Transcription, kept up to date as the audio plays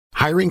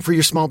Hiring for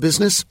your small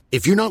business?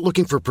 If you're not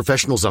looking for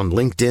professionals on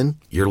LinkedIn,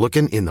 you're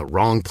looking in the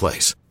wrong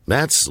place.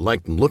 That's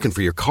like looking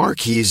for your car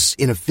keys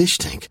in a fish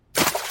tank.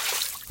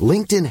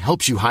 LinkedIn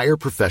helps you hire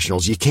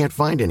professionals you can't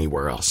find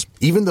anywhere else,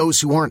 even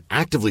those who aren't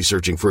actively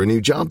searching for a new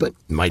job but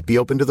might be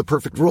open to the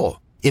perfect role.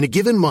 In a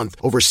given month,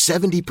 over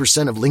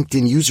 70% of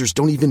LinkedIn users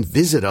don't even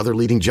visit other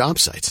leading job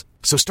sites.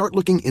 So start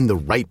looking in the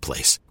right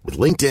place. With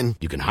LinkedIn,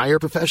 you can hire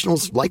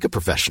professionals like a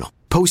professional.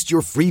 Post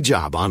your free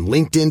job on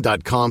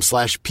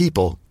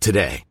linkedin.com/people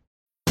today.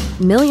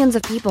 Millions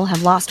of people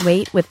have lost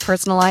weight with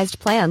personalized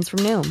plans from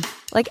Noom.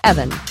 Like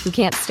Evan, who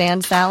can't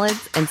stand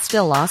salads and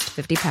still lost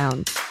 50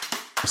 pounds.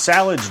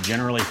 Salads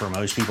generally for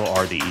most people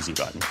are the easy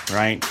button,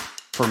 right?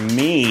 For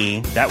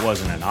me, that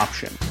wasn't an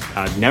option.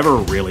 I never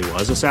really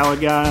was a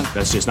salad guy.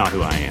 That's just not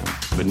who I am.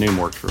 But Noom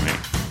worked for me.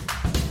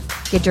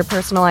 Get your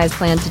personalized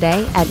plan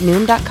today at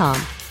Noom.com.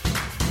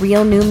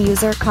 Real Noom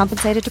user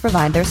compensated to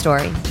provide their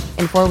story.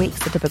 In 4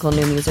 weeks, the typical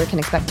Noom user can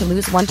expect to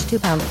lose 1 to 2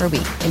 pounds per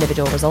week.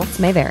 Individual results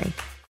may vary.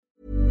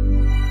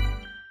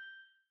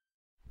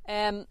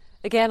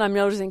 Again, I'm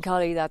noticing,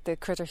 Collie, that the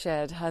critter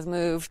shed has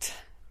moved.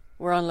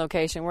 We're on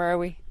location. Where are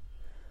we?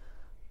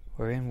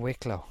 We're in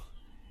Wicklow,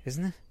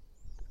 isn't it?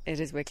 It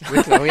is Wicklow.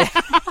 Wicklow, yeah.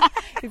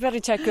 You better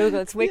check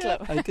Google. It's Wicklow.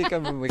 Yeah, I think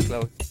I'm in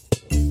Wicklow.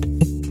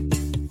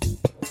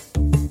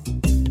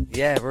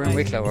 Yeah, we're in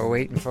Wicklow. We're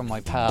waiting for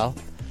my pal,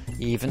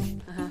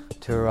 Even,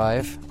 to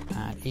arrive.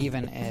 And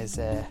Even is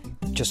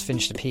just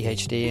finished a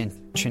PhD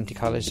in Trinity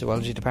College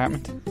Zoology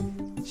Department.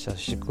 So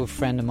she's a good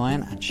friend of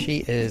mine, and she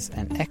is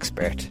an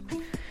expert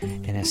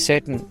in a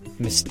certain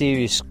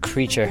mysterious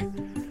creature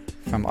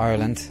from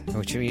Ireland,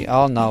 which we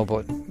all know,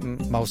 but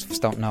most of us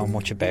don't know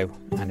much about,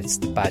 and it's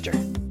the badger.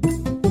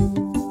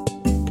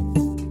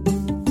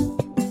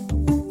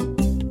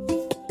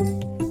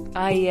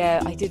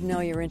 I didn't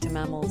know you were into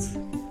mammals.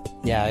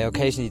 Yeah, I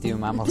occasionally do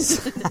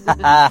mammals. Just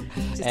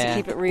to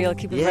keep it real,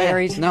 keep it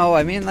varied. No,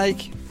 I mean,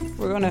 like,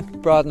 we're going to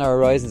broaden our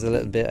horizons a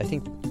little bit. I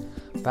think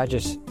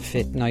badgers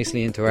fit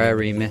nicely into our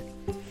remit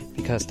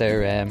because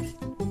they're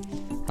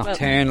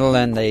nocturnal,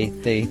 and they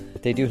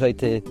do like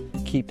to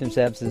keep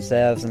themselves to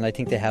themselves, and I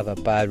think they have a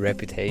bad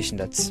reputation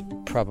that's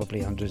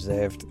probably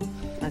undeserved.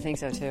 I think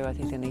so too. I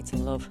think they need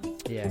some love.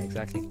 Yeah,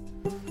 exactly.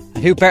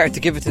 And who better to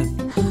give it to them?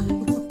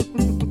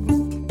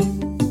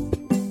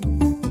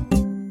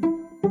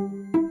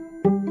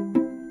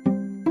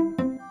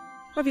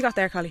 What have you got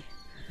there, Collie?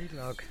 Big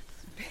log.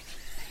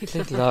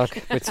 Little log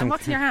with some. And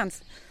what's in your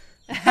hands?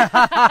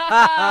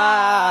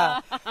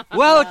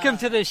 Welcome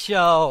to the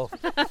show.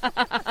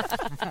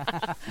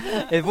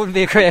 It wouldn't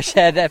be a Cray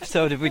Shed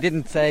episode if we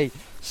didn't say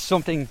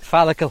something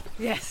phallical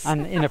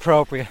and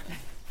inappropriate.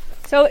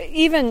 So,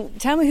 Even,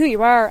 tell me who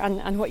you are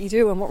and what you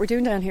do and what we're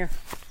doing down here.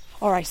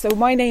 All right, so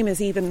my name is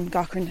Even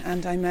Cochran,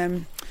 and I'm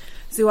a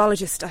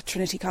zoologist at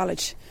Trinity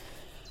College.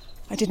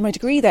 I did my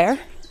degree there,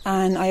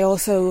 and I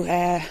also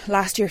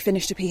last year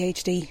finished a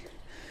PhD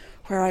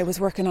where I was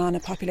working on a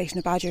population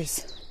of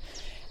badgers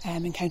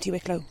in County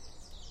Wicklow,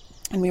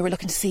 and we were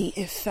looking to see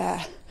if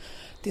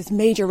these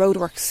major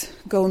roadworks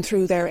going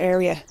through their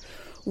area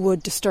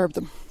would disturb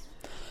them.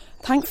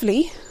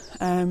 Thankfully,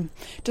 it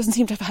doesn't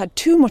seem to have had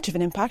too much of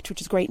an impact,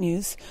 which is great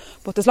news,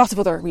 but there's lots of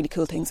other really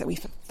cool things that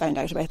we've found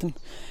out about them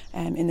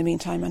in the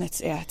meantime, and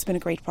it's been a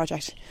great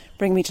project,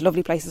 bringing me to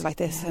lovely places like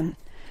this. And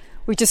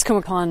we just come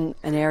upon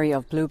an area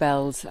of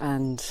bluebells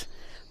and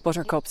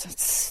buttercups.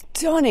 It's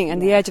stunning,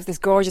 and the edge of this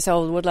gorgeous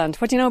old woodland.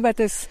 What do you know about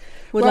this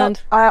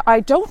woodland? Well, I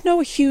don't know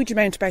a huge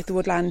amount about the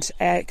woodland,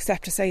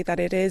 except to say that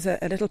it is a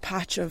little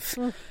patch of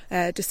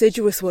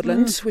deciduous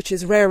woodland, which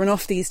is rare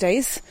enough these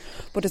days,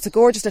 but it's a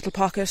gorgeous little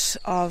pocket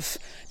of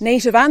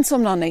native and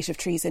some non-native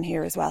trees in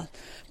here as well.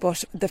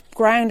 But the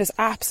ground is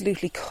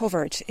absolutely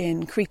covered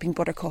in creeping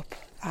buttercup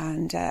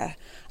and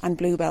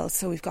bluebells,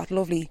 so we've got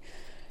lovely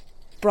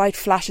bright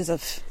flashes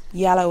of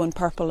yellow and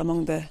purple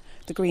among the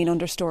green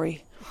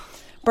understory.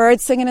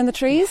 Birds singing in the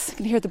trees. You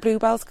can hear the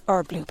bluebirds.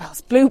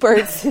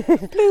 Bluebirds.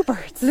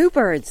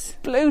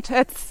 Blue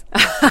tits.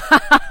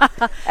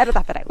 Edit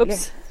that bit out.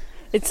 Oops.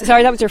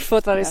 Sorry, that was your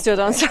foot that I stood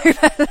on. Sorry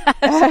about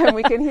that.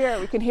 We can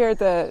hear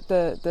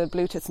the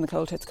blue tits and the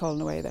cold tits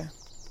calling away there.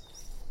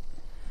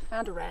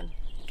 And a wren.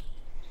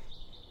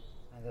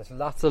 And there's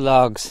lots of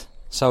logs,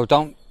 so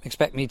don't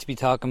expect me to be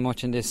talking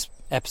much in this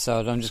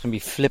episode. I'm just going to be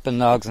flipping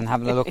logs and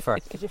having a look for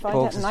Did you find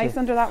anything nice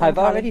under that one? I've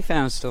already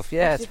found stuff.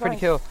 Yeah, it's pretty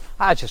cool.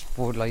 Just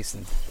woodlice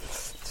and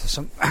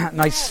some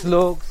nice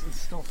slugs and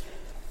stuff.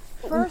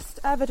 First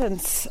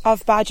evidence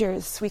of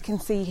badgers we can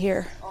see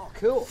here. Oh,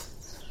 cool.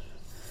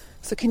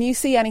 So can you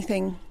see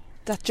anything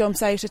that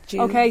jumps out at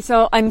you? Okay,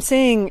 so I'm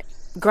seeing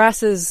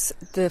grasses,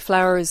 the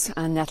flowers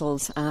and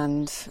nettles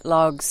and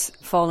logs,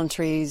 fallen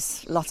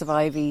trees, lots of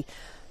ivy,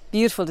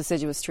 beautiful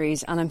deciduous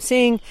trees, and I'm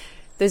seeing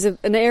there's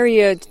an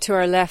area to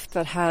our left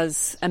that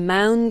has a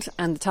mound,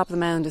 and the top of the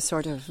mound is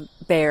sort of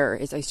bare.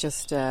 It's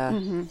just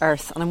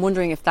earth, and I'm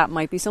wondering if that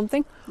might be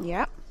something.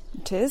 Yeah,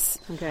 it is.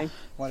 Okay.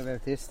 What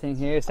about this thing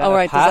here? Is that oh,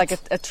 right, path?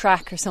 there's like a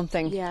track or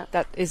something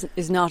that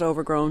is not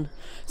overgrown.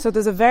 So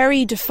there's a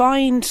very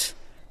defined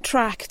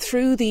track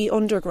through the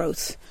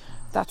undergrowth,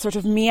 that sort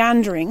of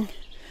meandering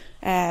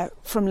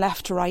from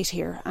left to right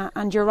here.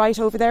 And you're right,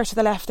 over there to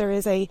the left there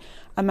is a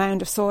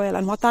mound of soil,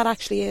 and what that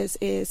actually is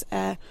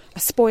a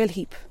spoil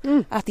heap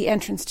at the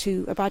entrance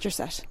to a badger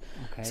set.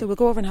 Okay. So we'll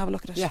go over and have a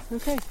look at it. Yeah,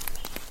 okay.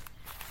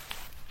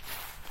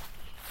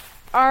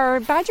 Are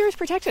badgers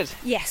protected?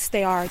 Yes,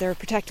 they are. They're a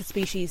protected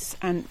species,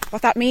 and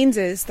what that means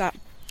is that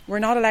we're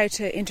not allowed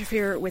to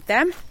interfere with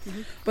them,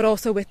 but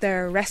also with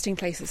their resting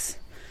places,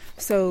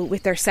 so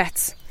with their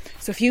sets.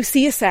 So if you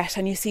see a set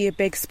and you see a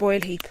big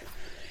spoil heap,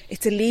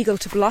 it's illegal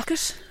to block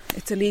it,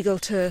 it's illegal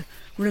to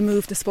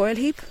remove the spoil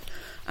heap,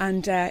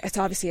 and it's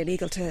obviously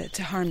illegal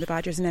to harm the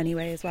badgers in any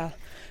way as well.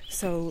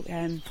 So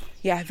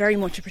yeah, very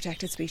much a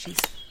protected species.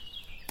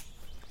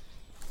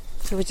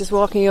 So we're just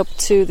walking up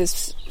to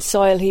this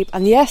soil heap,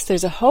 and yes,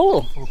 there's a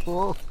hole.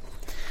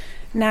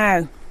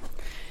 Now,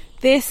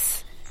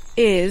 this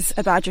is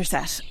a badger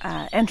set,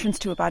 entrance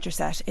to a badger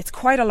set. It's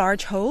quite a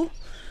large hole.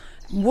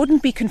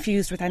 Wouldn't be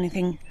confused with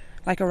anything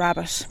like a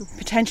rabbit,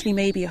 potentially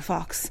maybe a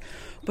fox.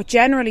 But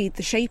generally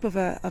the shape of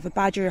a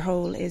badger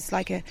hole is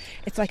like a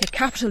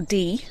capital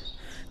D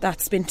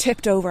that's been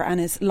tipped over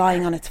and is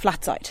lying on its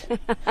flat side.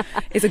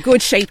 Is a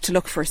good shape to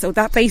look for. So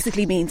that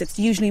basically means it's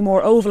usually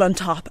more oval on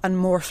top and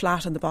more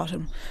flat on the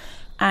bottom.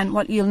 And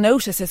what you'll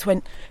notice is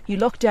when you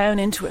look down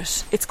into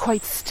it, it's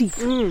quite steep.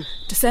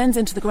 Descends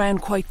into the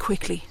ground quite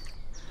quickly.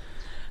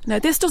 Now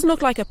this doesn't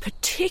look like a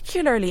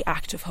particularly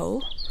active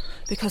hole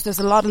because there's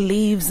a lot of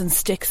leaves and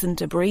sticks and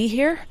debris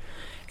here.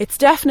 It's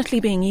definitely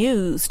being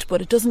used, but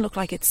it doesn't look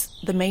like it's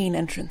the main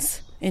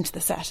entrance into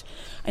the set.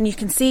 And you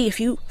can see, if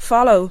you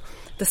follow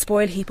the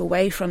spoil heap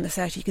away from the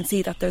set, you can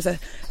see that there's a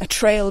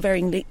trail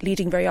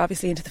leading very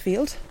obviously into the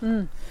field.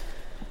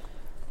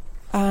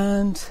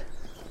 And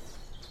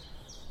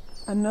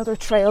another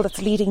trail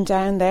that's leading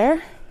down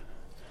there,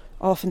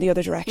 off in the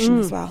other direction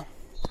as well.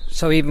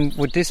 So even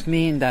would this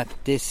mean that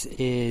this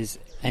is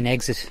an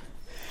exit?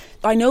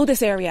 I know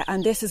this area,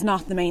 and this is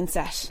not the main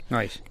set.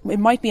 Right. It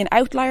might be an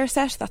outlier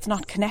set that's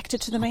not connected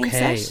to the main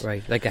set. Okay,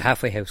 right. Like a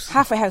halfway house.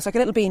 Halfway house, like a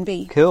little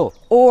B&B. Cool.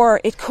 Or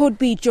it could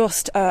be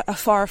just a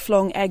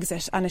far-flung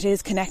exit, and it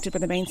is connected by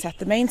the main set.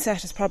 The main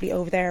set is probably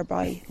over there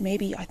by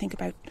maybe, I think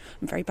about,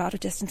 I'm very bad at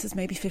distances,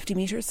 maybe 50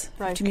 metres,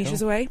 right, 50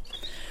 metres away.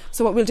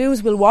 So what we'll do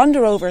is we'll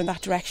wander over in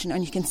that direction,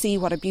 and you can see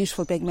what a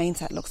beautiful big main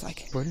set looks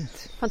like. Brilliant.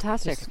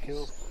 Fantastic. This is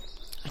cool.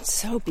 It's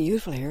so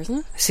beautiful here, isn't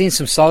it? I've seen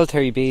some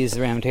solitary bees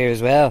around here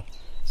as well.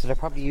 So they're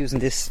probably using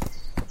this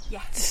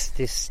earth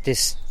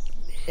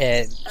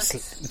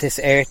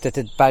that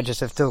the badgers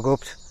have dug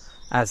up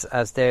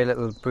as their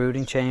little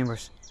brooding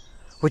chambers,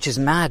 which is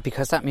mad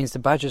because that means the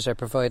badgers are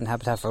providing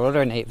habitat for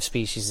other native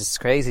species. It's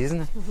crazy,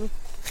 isn't it?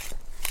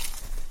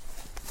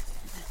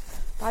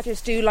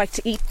 Badgers do like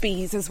to eat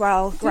bees as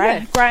well.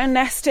 Ground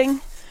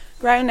nesting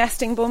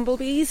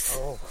bumblebees.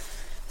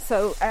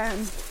 So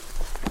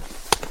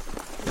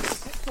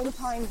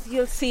sometimes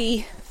you'll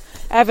see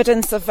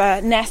evidence of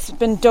nests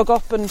been dug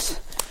up and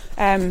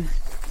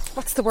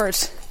what's the word?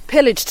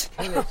 Pillaged.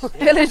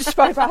 Pillaged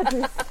by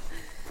badgers.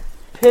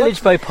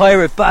 Pillaged by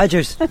pirate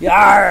badgers.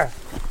 Yarr!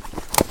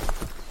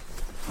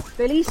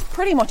 They'll eat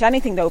pretty much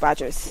anything though,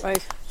 badgers.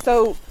 Right.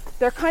 So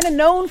they're kind of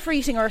known for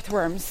eating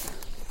earthworms,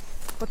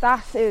 but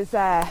that is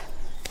a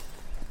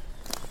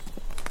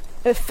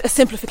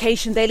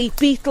simplification. They'll eat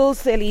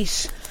beetles, they'll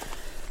eat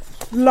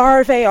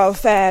larvae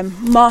of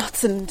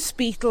moths and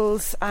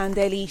beetles, and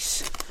they'll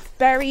eat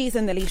berries,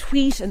 and they'll eat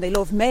wheat, and they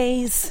love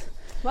maize.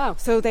 Wow.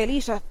 So they'll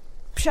eat a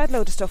shed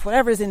load of stuff,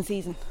 whatever is in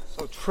season.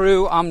 So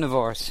true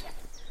omnivores.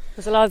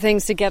 There's a lot of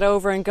things to get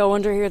over and go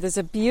under here. There's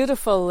a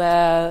beautiful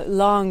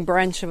long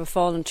branch of a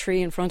fallen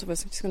tree in front of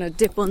us. I'm just going to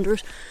dip under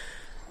it.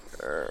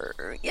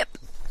 Yep.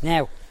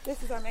 Now.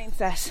 This is our main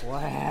set.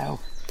 Wow.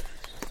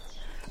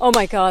 Oh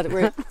my God,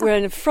 we're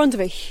in front of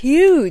a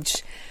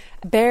huge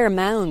bare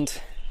mound.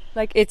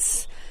 Like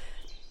it's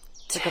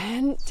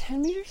 10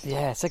 metres?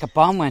 Yeah, it's like a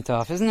bomb went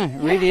off, isn't it?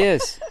 It really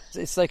is.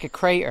 It's like a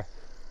crater.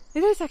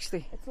 It is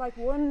actually. It's like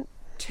 1,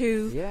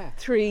 2,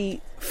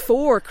 3,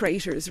 4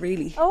 craters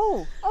really.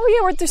 Oh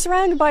yeah, they're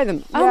surrounded by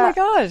them. Yeah. Oh my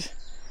God.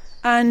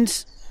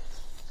 And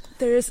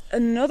there's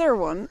another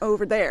one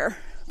over there,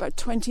 about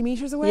 20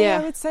 metres away, I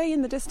would say,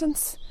 in the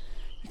distance.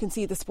 You can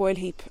see the spoil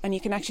heap, and you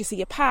can actually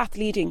see a path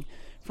leading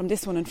from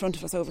this one in front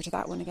of us over to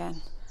that one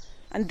again.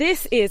 And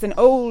this is an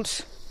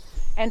old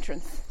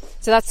entrance.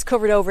 So that's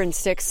covered over in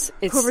sticks.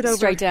 It's covered over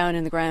straight down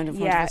in the ground in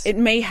front of us. Yeah, it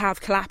may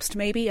have collapsed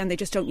maybe, and they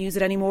just don't use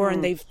it anymore,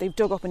 and they've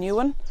dug up a new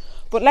one.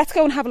 But let's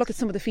go and have a look at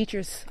some of the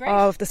features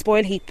of the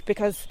spoil heap,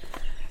 because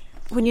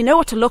when you know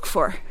what to look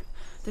for,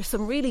 there's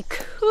some really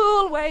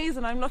cool ways,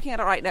 and I'm looking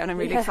at it right now and I'm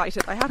really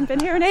excited. I haven't been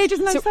here in ages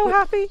and I'm so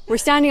happy. We're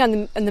standing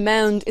on the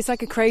mound. It's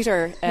like a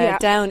crater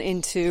down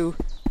into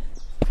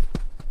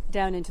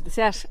the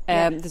set.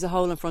 There's a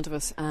hole in front of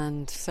us,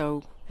 and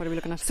so what are we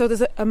looking at? So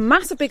there's a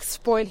massive big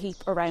spoil heap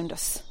around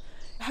us.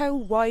 How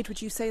wide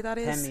would you say that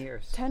is? 10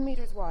 metres. 10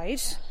 metres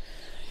wide,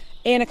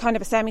 in a kind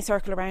of a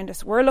semicircle around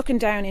us. We're looking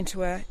down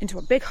into a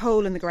big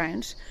hole in the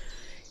ground.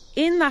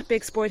 In that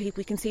big spoil heap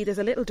we can see there's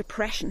a little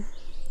depression.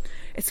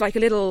 It's like a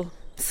little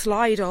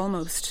slide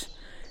almost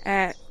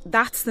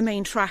That's the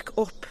main track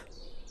up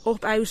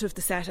out of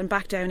the set and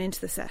back down into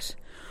the set.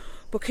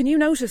 But can you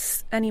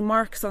notice any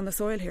marks on the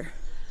soil here?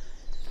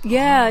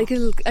 Yeah, I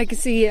can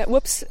see,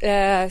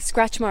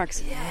 scratch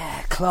marks.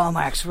 Yeah, claw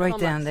marks right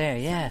down there,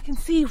 yeah. You can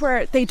see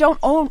where they don't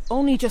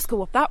only just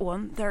go up that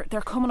one, they're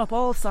coming up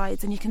all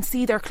sides, and you can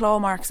see their claw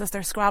marks as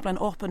they're scrabbling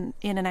up and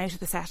in and out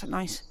of the set at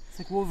night. It's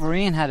like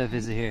Wolverine had a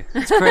visit here.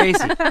 It's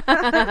crazy.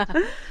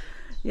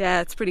 Yeah,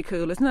 it's pretty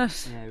cool, isn't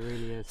it? Yeah, it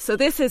really is. So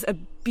this is a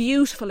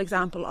beautiful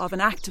example of an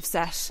active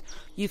set.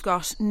 You've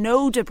got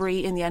no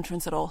debris in the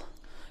entrance at all.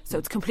 So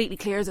it's completely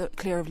clear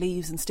of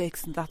leaves and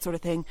sticks and that sort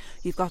of thing.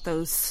 You've got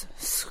those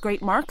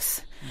great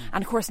marks.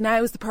 And of course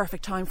now is the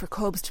perfect time for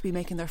cubs to be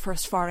making their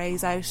first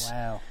forays out.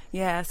 Wow.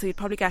 Yeah, so you'd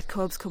probably get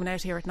cubs coming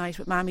out here at night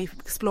with Mammy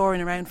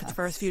exploring around for the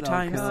first few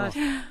times.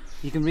 Cool.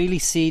 You can really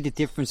see the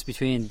difference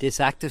between this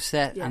active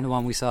set and the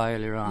one we saw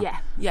earlier on.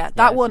 Yeah.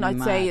 That one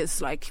I'd say is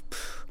like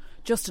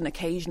just an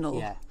occasional...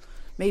 Yeah.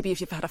 Maybe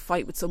if you've had a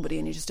fight with somebody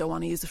and you just don't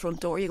want to use the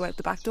front door, you go out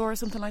the back door or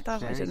something like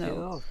that. I don't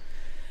know.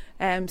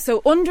 Cool.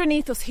 So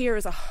underneath us here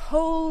is a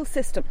whole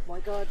system. Oh my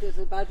God, there's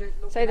a badger.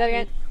 Say that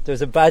again.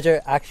 There's a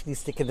badger actually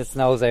sticking its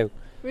nose out.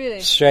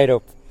 Really? Straight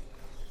up.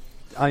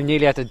 I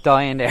nearly had to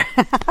die in there.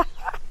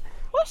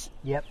 What?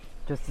 Yep,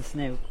 just the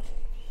snout.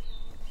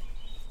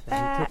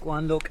 He took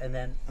one look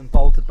and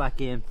bolted back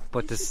in.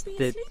 But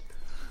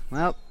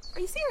well, are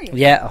you serious?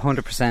 Yeah,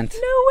 100%.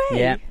 No way.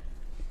 Yeah.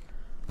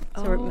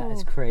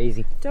 That's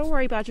crazy. Don't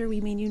worry, badger. We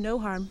mean you no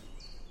harm.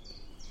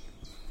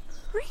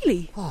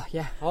 Really? Oh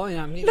yeah. Oh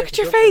yeah. Look at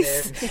your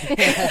face.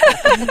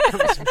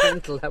 That was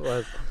mental. That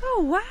was.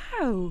 Oh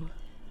wow.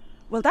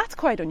 Well, that's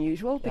quite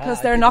unusual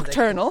because they're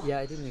nocturnal.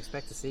 I didn't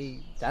expect to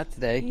see that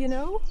today. You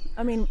know,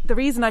 I mean, the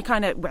reason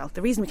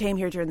we came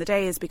here during the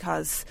day is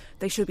because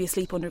they should be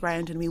asleep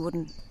underground and we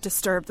wouldn't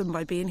disturb them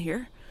by being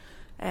here.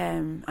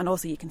 And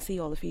also, you can see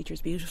all the features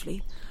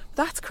beautifully.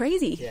 That's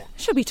crazy. Yeah.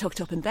 Should be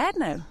tucked up in bed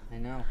now. I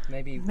know.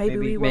 Maybe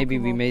we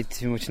we made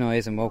too much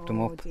noise and woke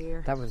them up.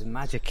 Dear. That was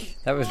magic.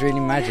 That was really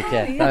magic.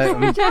 Yeah.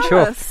 I'm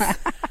jealous.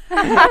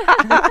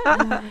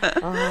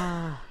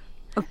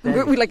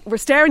 We're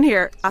staring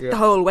here at the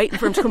hole, waiting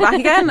for him to come back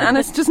again, and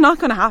it's just not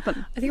going to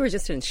happen. I think we're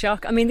just in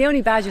shock. I mean, the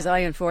only badgers I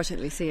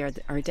unfortunately see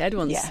are dead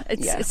ones. Yeah,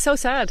 it's so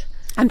sad.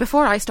 And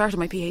before I started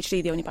my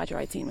PhD, the only badger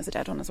I'd seen was a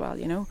dead one as well,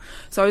 you know.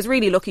 So I was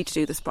really lucky to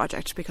do this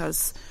project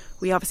because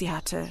we obviously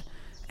had to,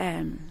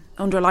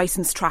 under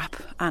licence, trap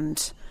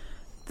and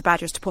the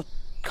badgers to put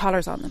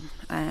collars on them.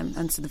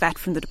 And so the vet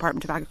from the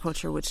Department of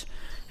Agriculture would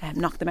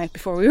knock them out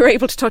before we were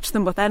able to touch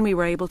them. But then we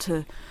were able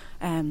to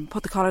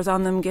put the collars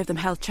on them, give them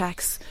health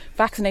checks,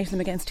 vaccinate them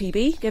against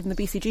TB, give them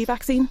the BCG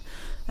vaccine,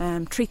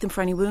 treat them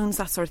for any wounds,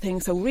 that sort of thing.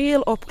 So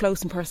real up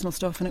close and personal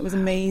stuff, and it was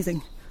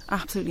amazing.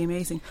 Absolutely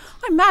amazing.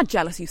 I'm mad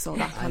jealous you saw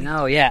that. I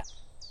know, yeah.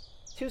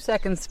 2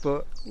 seconds,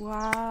 but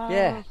wow.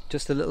 Yeah,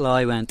 just a little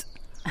eye went,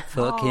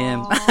 fuck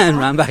him, and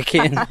ran back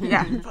in.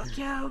 Yeah, fuck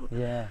you.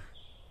 Yeah.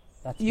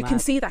 That's you mad. can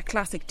see that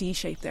classic D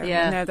shape there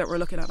now that we're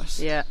looking at it.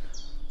 Yeah.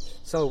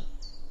 So,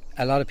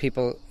 a lot of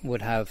people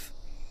would have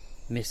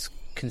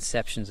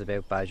misconceptions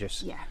about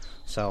badgers. Yeah.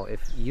 So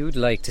if you'd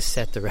like to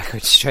set the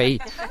record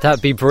straight,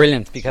 that'd be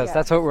brilliant, because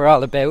that's what we're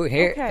all about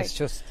here. Okay. It's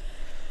just...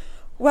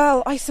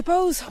 Well, I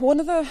suppose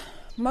one of the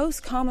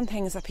most common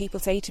things that people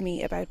say to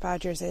me about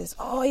badgers is,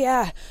 oh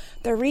yeah,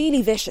 they're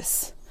really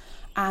vicious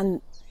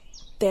and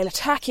they'll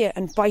attack you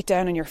and bite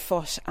down on your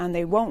foot and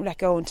they won't let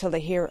go until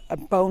they hear a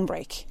bone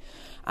break.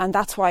 And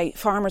that's why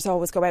farmers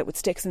always go out with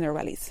sticks in their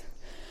wellies.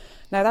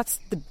 Now that's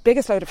the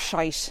biggest load of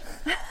shite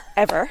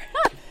ever.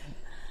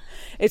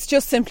 It's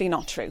just simply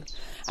not true.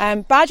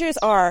 Badgers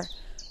are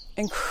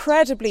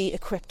incredibly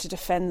equipped to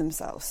defend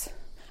themselves,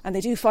 and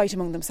they do fight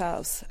among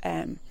themselves.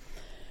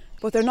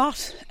 But they're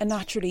not a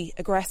naturally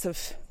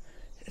aggressive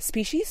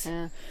species.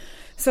 Yeah.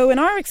 So in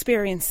our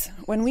experience,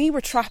 when we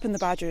were trapping the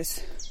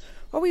badgers,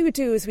 what we would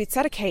do is we'd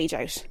set a cage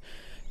out,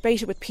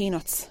 bait it with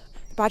peanuts.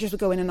 The badgers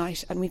would go in at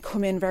night and we'd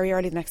come in very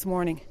early the next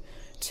morning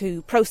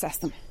to process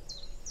them.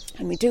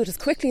 And we'd do it as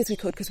quickly as we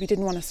could because we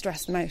didn't want to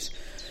stress them out.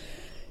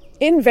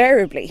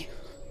 Invariably,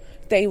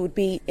 they would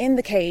be in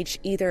the cage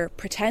either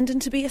pretending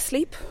to be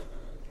asleep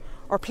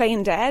or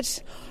playing dead.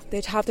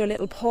 They'd have their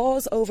little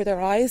paws over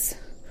their eyes,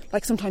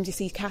 like sometimes you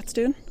see cats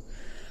doing.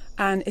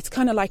 And it's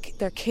kind of like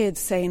their kids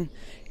saying,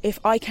 if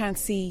I can't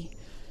see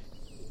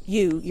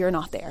you, you're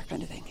not there,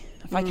 kind of thing.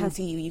 If I can't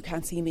see you, you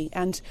can't see me.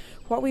 And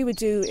what we would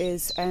do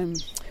is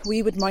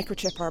we would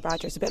microchip our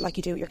badgers, a bit like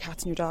you do with your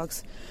cats and your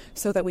dogs,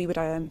 so that we would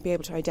be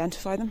able to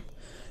identify them.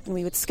 And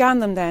we would scan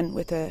them then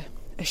with a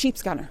sheep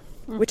scanner,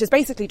 which is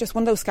basically just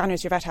one of those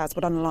scanners your vet has,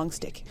 but on a long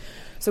stick.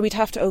 So we'd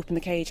have to open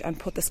the cage and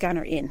put the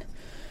scanner in.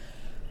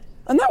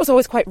 And that was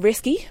always quite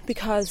risky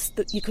because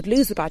you could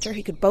lose the badger,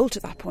 he could bolt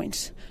at that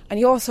point. And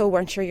you also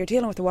weren't sure, you're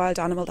dealing with a wild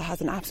animal that has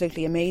an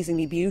absolutely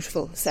amazingly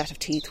beautiful set of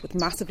teeth with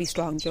massively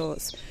strong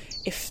jaws,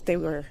 if they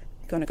were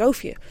going to go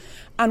for you.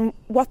 And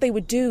what they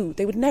would do,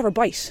 they would never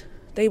bite.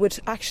 They would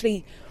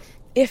actually,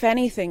 if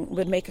anything,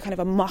 would make a kind of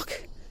a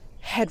mock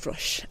head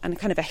rush and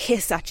kind of a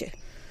hiss at you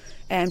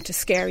to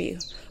scare you.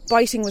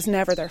 Biting was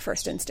never their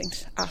first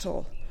instinct at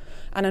all.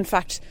 And in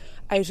fact,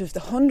 out of the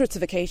hundreds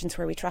of occasions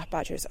where we trapped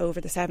badgers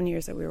over the 7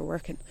 years that we were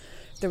working,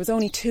 there was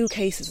only 2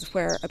 cases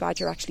where a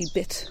badger actually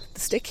bit the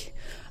stick.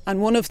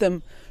 And one of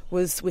them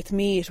was with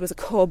me. It was a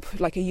cub,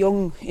 like a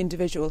young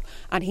individual,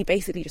 and he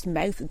basically just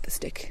mouthed the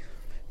stick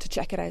to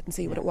check it out and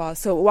see what it was.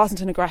 So it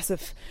wasn't an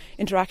aggressive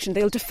interaction.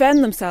 They'll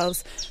defend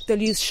themselves.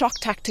 They'll use shock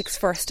tactics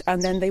first,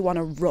 and then they want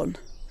to run.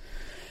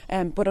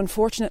 But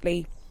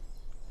unfortunately,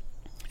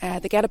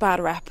 they get a bad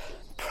rep,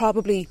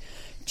 probably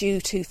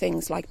due to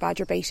things like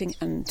badger baiting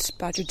and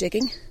badger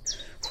digging,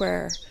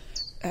 where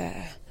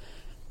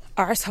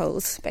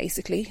arseholes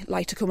basically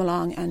like to come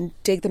along and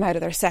dig them out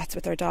of their sets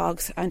with their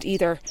dogs and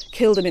either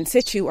kill them in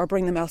situ or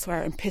bring them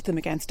elsewhere and pit them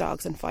against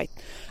dogs and fight.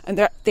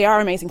 And they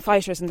are amazing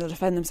fighters and they'll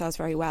defend themselves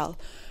very well.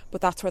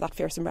 But that's where that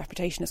fearsome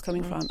reputation is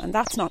coming from. And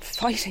that's not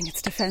fighting,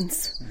 it's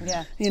defence.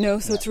 Yeah. You know,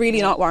 so it's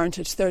really not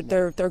warranted.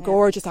 They're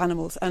gorgeous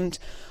animals. And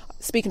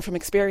speaking from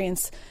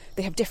experience,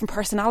 they have different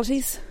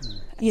personalities.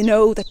 You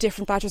know that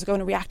different badgers are going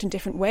to react in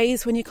different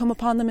ways when you come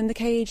upon them in the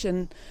cage.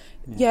 And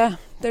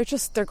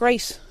they're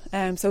great.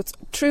 So it's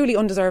truly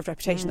undeserved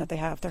reputation that they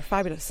have. They're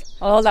fabulous.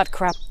 All that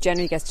crap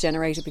generally gets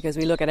generated because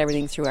we look at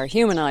everything through our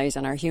human eyes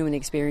and our human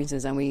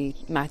experiences, and we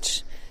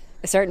match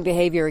a certain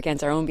behaviour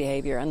against our own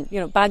behaviour. And, you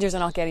know, badgers are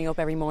not getting up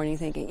every morning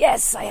thinking,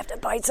 yes, I have to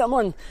bite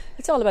someone.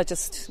 It's all about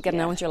just getting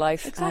on with your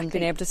life and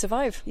being able to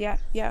survive. Yeah.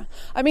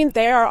 I mean,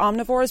 they are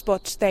omnivores,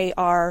 but they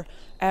are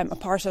a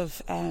part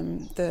of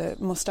the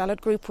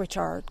mustelid group, which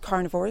are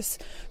carnivores.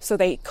 So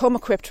they come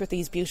equipped with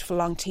these beautiful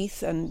long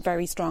teeth and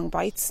very strong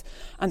bites.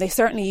 And they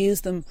certainly use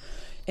them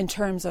in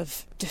terms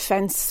of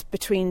defence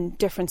between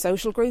different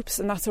social groups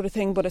and that sort of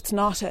thing, but it's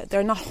not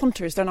they're not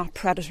hunters, they're not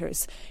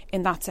predators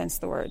in that sense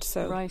of the word.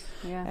 So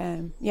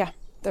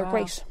they're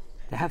great.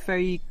 They have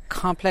very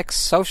complex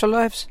social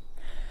lives.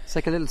 It's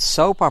like a little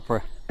soap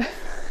opera.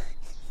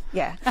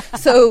 Yeah.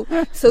 So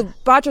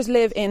badgers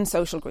live in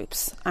social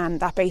groups, and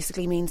that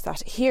basically means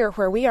that here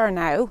where we are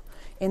now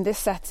in this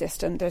set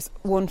system, there's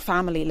one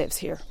family lives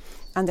here,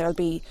 and there'll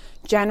be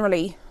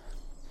generally,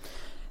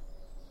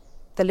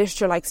 the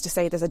literature likes to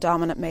say there's a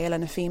dominant male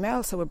and a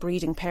female, so a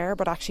breeding pair,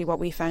 but actually what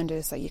we found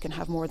is that you can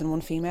have more than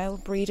one female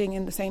breeding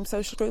in the same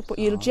social group, but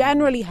you'll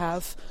generally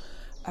have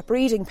a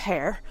breeding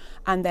pair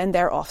and then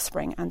their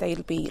offspring, and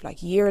they'll be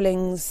like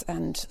yearlings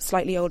and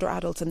slightly older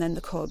adults and then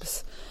the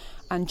cubs.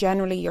 And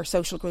generally your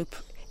social group,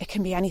 it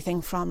can be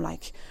anything from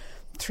like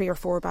 3 or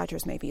 4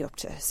 badgers, maybe up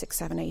to 6,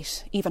 7,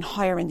 8, even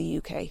higher in the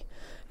UK.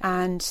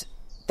 And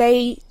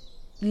they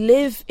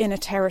live in a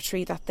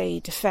territory that they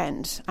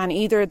defend, and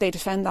either they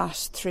defend that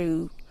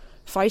through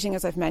fighting,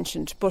 as I've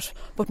mentioned, but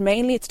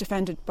mainly it's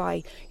defended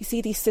by, you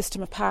see these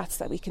system of paths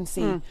that we can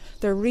see,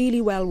 they're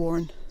really well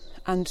worn,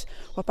 and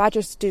what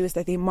badgers do is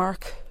that they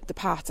mark the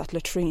paths at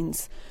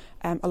latrines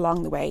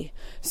along the way,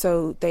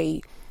 so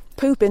they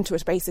poop into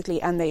it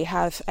basically, and they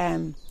have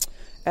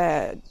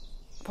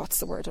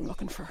what's the word I'm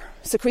looking for?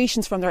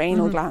 Secretions from their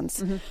anal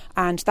glands,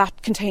 and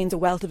that contains a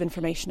wealth of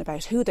information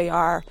about who they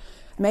are,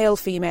 male,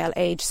 female,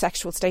 age,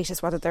 sexual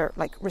status, whether they're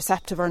like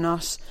receptive or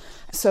not.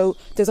 So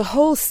there's a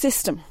whole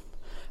system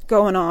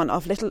going on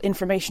of little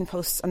information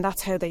posts, and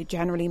that's how they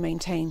generally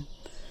maintain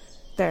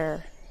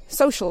their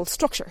social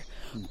structure.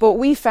 But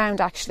we found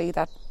actually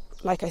that,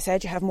 like I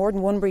said, you have more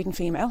than one breeding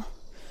female.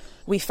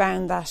 We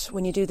found that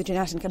when you do the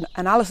genetic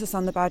analysis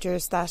on the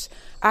badgers, that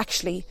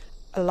actually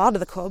a lot of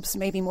the cubs,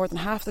 maybe more than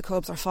half the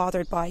cubs, are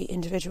fathered by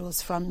individuals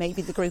from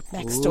maybe the group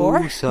next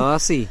door.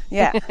 Saucy.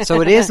 Yeah.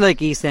 So it is like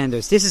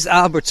EastEnders. This is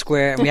Albert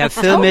Square, and we have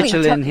Phil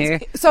Mitchell in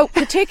here. So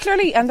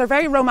particularly, and they're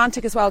very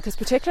romantic as well, because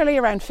particularly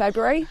around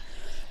February,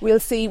 we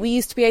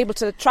used to be able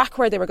to track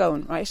where they were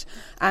going, right?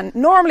 And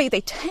normally they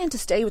tend to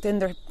stay within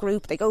their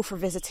group. They go for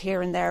visits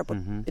here and there. But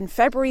in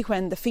February,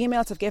 when the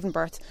females have given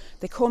birth,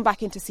 they come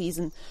back into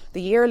season.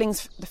 The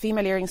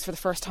female yearlings for the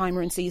first time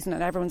are in season,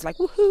 and everyone's like,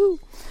 woohoo!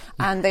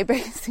 And they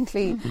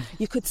basically,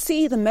 you could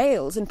see the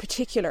males in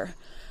particular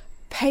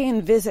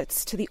paying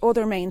visits to the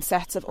other main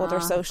sets of other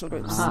social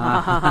groups.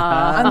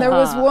 And there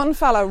was one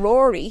fella,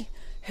 Rory,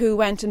 who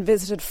went and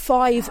visited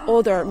 5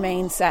 other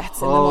main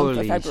sets in the month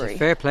of February.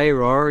 Fair play,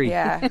 Rory.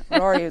 Yeah,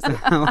 Rory was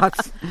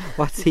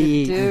what's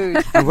he eating?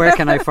 And where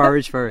can I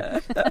forage for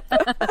it?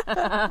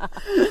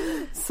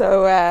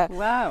 So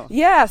wow.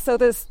 Yeah, so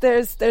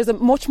there's a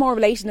much more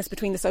relatedness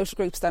between the social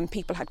groups than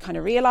people had kind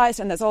of realised,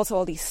 and there's also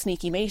all these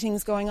sneaky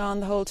matings going on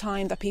the whole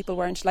time that people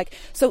weren't like.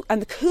 So,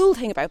 and the cool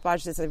thing about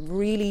badgers is a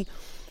really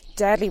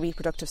deadly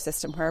reproductive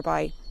system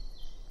whereby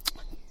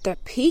the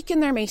peak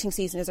in their mating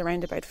season is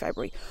around about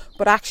February,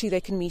 but actually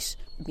they can mate.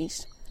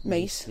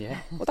 Yeah.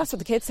 Well, that's what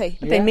the kids say.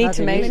 They meet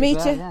to mate. They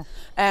meet you.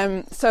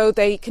 Yeah. So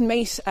they can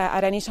mate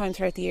at any time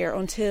throughout the year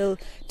until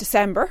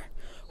December,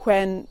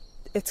 when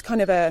it's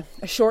kind of a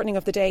shortening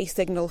of the day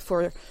signal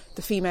for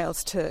the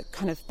females to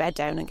kind of bed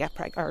down and get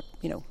pregnant,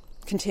 or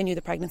continue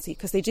the pregnancy,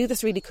 because they do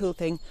this really cool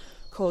thing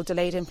called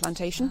delayed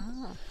implantation.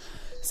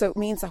 So it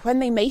means that when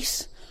they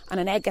mate and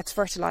an egg gets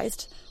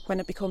fertilised, when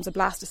it becomes a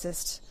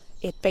blastocyst,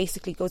 it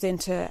basically goes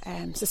into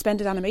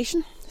suspended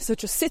animation. So it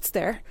just sits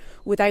there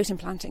without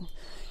implanting.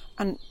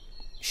 And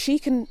she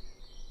can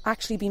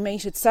actually be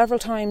mated several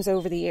times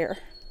over the year,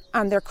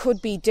 and there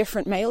could be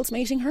different males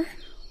mating her.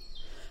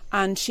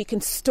 And she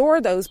can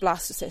store those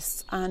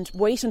blastocysts and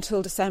wait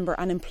until December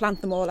and implant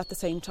them all at the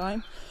same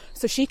time.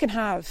 So she can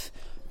have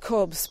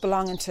cubs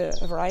belonging to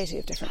a variety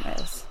of different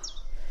males.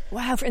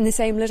 Wow, in the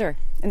same litter?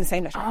 In the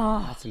same litter.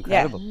 Oh, that's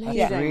incredible.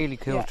 Yeah. That's a really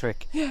cool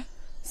trick. Yeah.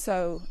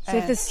 So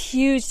there's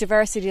huge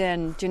diversity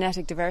then,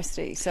 genetic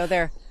diversity. So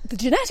the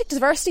genetic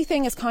diversity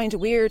thing is kind of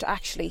weird,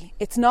 actually.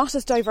 It's not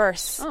as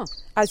diverse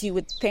as you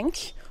would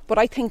think, but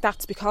I think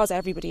that's because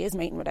everybody is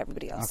mating with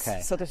everybody else.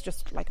 Okay. So there's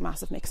just like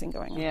massive mixing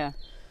going on. Yeah.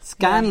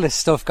 Scandalous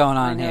stuff going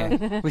on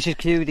here. We should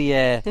cue the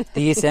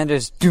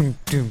EastEnders. Doom,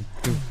 doom,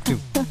 doom, doom.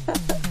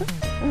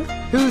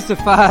 Who's the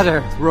father,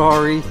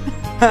 Rory?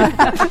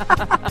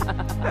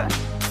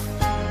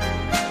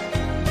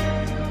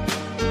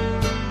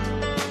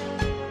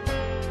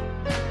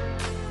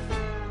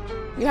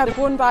 We had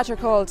one badger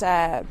called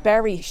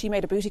Berry. She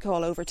made a booty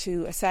call over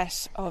to a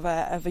set of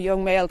a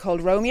young male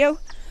called Romeo.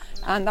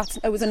 And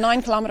it was a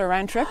 9-kilometre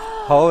round trip.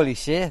 Holy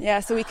shit.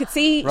 Yeah, so we could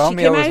see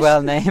Romeo was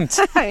well named.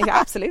 He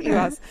absolutely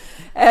was.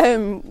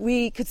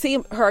 We could see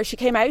her, she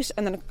came out,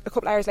 and then a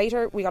couple of hours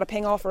later we got a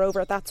ping off her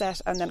over at that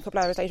set, and then a couple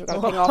of hours later we got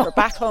a ping off her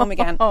back home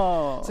again.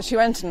 So she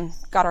went and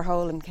got her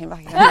hole and came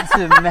back again. This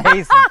is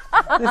amazing.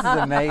 This is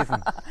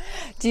amazing.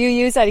 Do you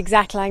use that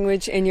exact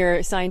language in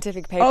your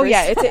scientific papers? Oh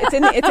yeah, it's a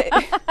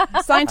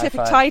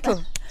scientific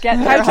title.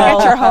 How to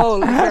get your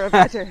hole if you're a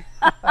badger.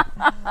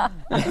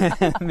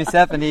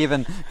 Myself and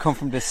Even come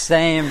from the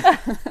same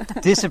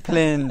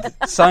disciplined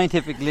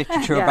scientific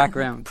literature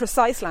background.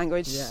 Precise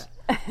language.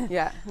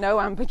 Yeah, no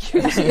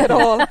ambiguity at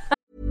all.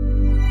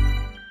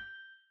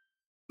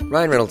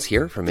 Ryan Reynolds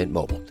here from Mint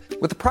Mobile.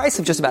 With the price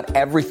of just about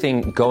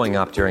everything going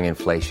up during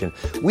inflation,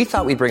 we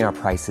thought we'd bring our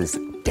prices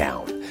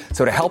down.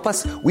 So to help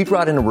us, we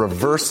brought in a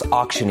reverse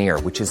auctioneer,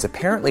 which is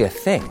apparently a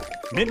thing.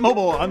 Mint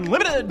Mobile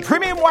Unlimited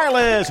Premium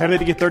Wireless. How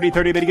to get 30,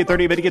 30, bit to get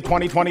 30, bit to get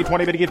 20, 20,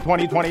 20, bit to get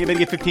 20, 20, bit to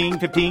get 15,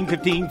 15,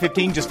 15,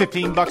 15, just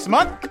 $15 a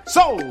month?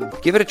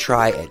 Sold! Give it a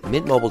try at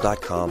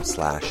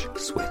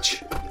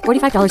mintmobile.com/switch.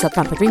 $45 up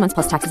front for 3 months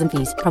plus taxes and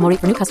fees. Promo rate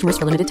for new customers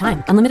for limited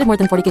time. Unlimited more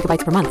than 40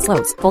 gigabytes per month.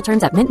 Slows full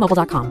terms at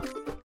mintmobile.com.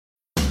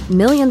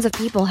 Millions of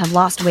people have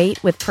lost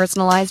weight with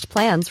personalized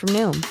plans from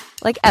Noom.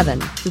 Like Evan,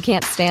 who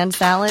can't stand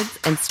salads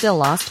and still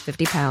lost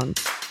 50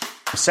 pounds.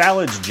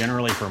 Salads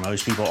generally for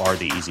most people are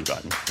the easy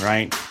button,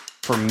 right?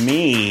 For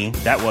me,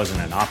 that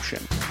wasn't an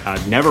option.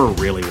 I never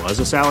really was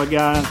a salad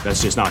guy.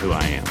 That's just not who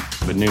I am.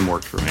 But Noom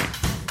worked for me.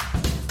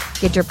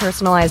 Get your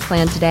personalized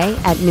plan today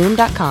at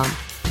Noom.com.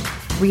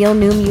 Real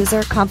Noom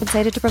user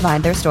compensated to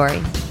provide their story.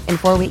 In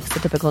 4 weeks,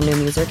 the typical Noom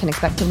user can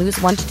expect to lose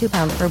 1 to 2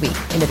 pounds per week.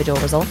 Individual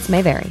results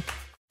may vary.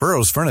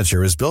 Burrow's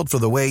furniture is built for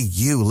the way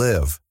you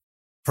live.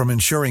 From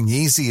ensuring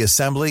easy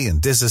assembly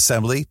and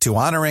disassembly to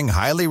honoring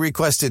highly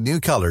requested new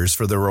colors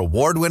for their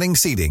award-winning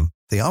seating,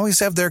 they always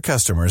have their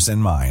customers in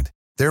mind.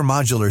 Their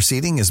modular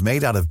seating is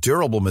made out of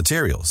durable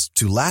materials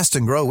to last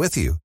and grow with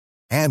you.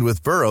 And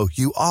with Burrow,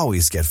 you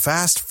always get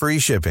fast, free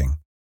shipping.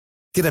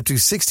 Get up to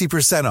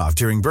 60% off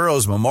during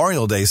Burrow's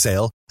Memorial Day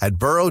sale at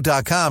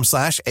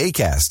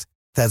burrow.com/ACAST.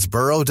 That's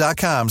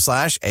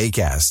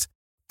burrow.com/ACAST.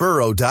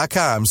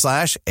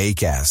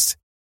 burrow.com/ACAST.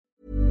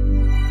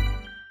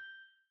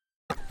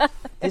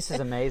 This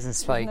is amazing,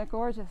 Spike. Isn't it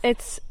gorgeous?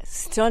 It's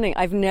stunning.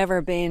 I've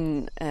never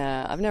been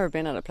at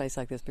a place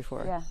like this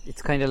before. Yeah.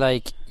 It's kind of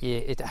like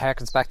it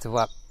harkens back to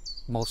what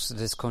most of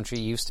this country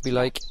used to be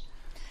like.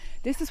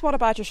 This is what a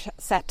badger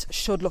set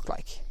should look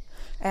like.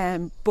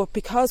 But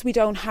because we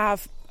don't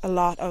have a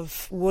lot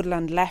of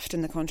woodland left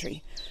in the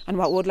country, and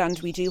what woodland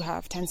we do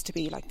have tends to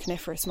be like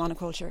coniferous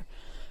monoculture,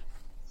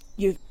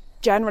 you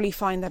generally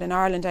find that in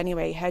Ireland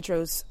anyway,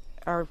 hedgerows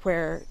are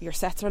where your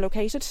sets are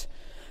located.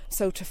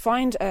 So to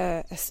find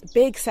a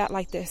big set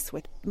like this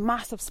with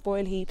massive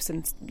spoil heaps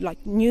and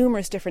like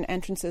numerous different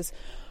entrances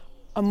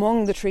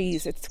among the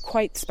trees, it's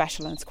quite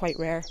special and it's quite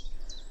rare.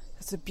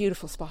 It's a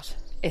beautiful spot.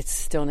 It's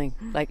stunning.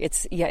 Like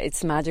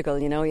it's magical.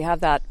 You know, you have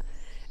that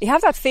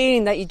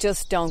feeling that you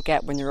just don't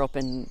get when you're up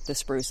in the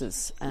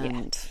spruces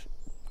and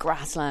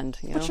grassland.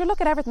 You know? But you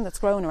look at everything that's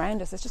growing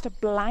around us. It's just a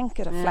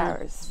blanket of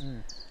flowers,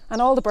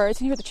 and all the birds.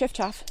 And you hear the chiff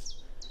chaff.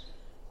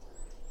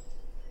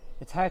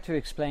 It's hard to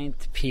explain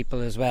to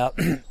people as well.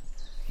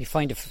 You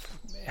find it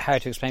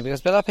hard to explain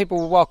because a lot of people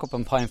will walk up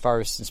on pine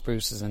forests and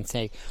spruces and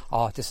say,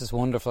 "Oh, this is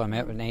wonderful, I'm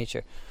out with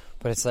nature."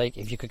 But it's like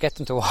if you could get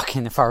them to walk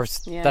in a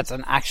forest that's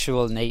an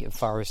actual native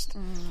forest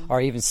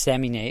or even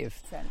semi-native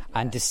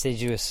and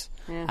deciduous,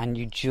 and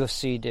you just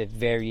see the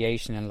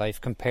variation in life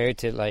compared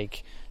to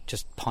like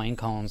just pine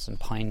cones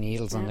and pine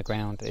needles on the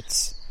ground.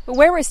 It's but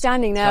where we're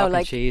standing now,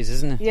 like cheese,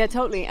 isn't it? Yeah,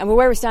 totally. And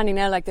where we're standing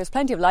now, like there's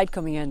plenty of light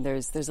coming in.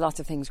 There's lots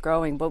of things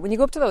growing. But when you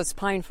go up to those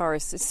pine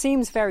forests, it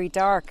seems very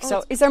dark.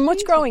 So is there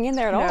much growing in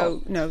there at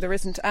all? No, there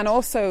isn't. And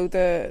also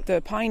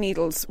the pine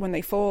needles, when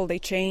they fall, they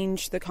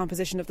change the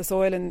composition of the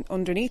soil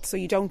underneath. So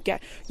you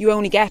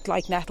only get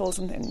like nettles,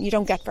 and you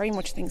don't get very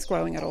much things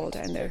growing at all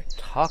down there.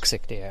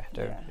 Toxic there.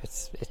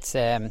 It's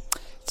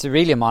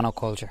really a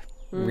monoculture.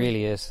 It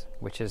really is,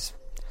 which is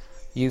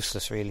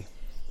useless, really.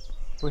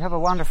 We have a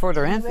wander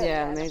further in.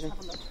 Yeah, amazing.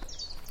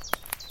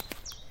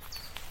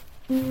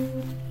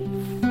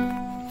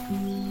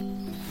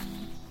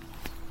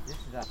 This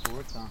is that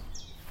birdsong.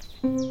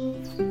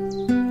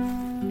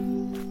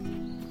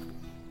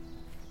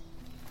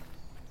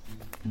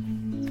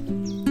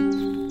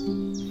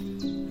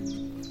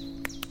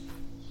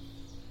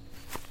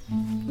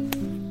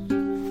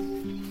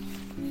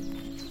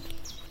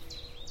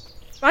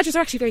 Badgers are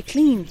actually very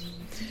clean,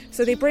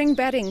 so they bring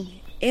bedding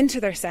into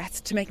their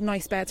sets to make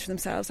nice beds for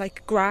themselves,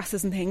 like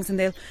grasses and things, and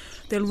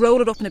they'll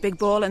roll it up in a big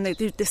ball, and they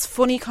do this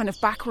funny kind of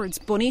backwards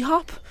bunny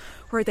hop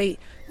where they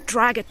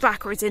drag it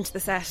backwards into the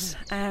set,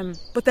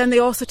 but then they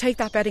also take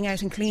that bedding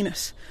out and clean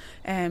it,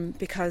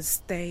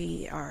 because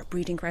they are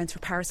breeding grounds for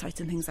parasites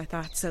and things like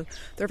that, so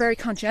they're very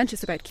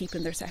conscientious about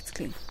keeping their sets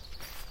clean.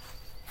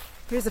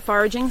 Here's a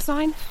foraging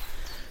sign,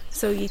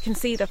 so you can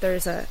see that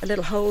there's a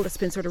little hole that's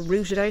been sort of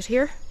rooted out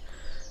here,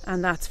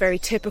 and that's very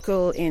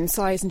typical in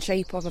size and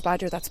shape of a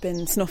badger that's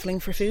been snuffling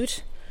for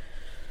food.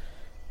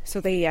 So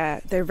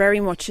they're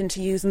very much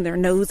into using their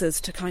noses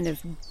to kind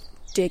of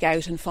dig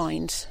out and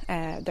find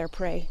their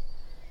prey.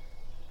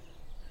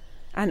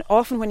 And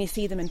often when you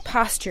see them in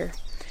pasture,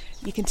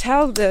 you can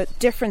tell the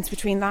difference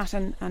between that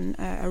and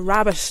a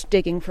rabbit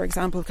digging, for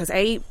example, because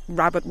A,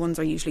 rabbit ones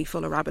are usually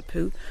full of rabbit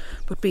poo,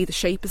 but B, the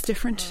shape is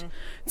different,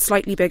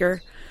 slightly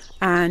bigger,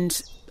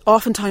 and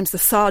oftentimes the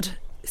sod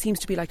seems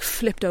to be like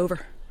flipped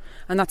over.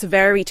 And that's a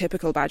very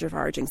typical badger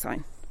foraging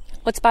sign.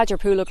 What's badger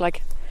poo look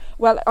like?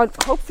 Well,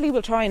 hopefully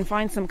we'll try and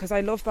find some, because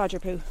I love badger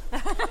poo.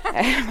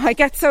 I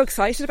get so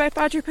excited about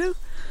badger poo.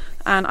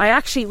 And I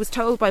actually was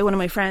told by one of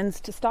my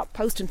friends to stop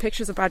posting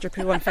pictures of badger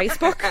poo on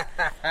Facebook.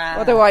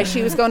 Otherwise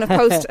she was going to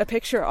post a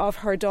picture of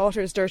her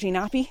daughter's dirty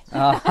nappy.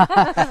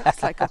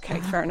 It's like,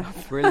 okay, fair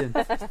enough.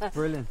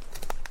 Brilliant.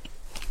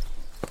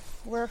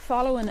 We're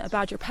following a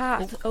badger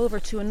path over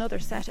to another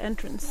set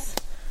entrance.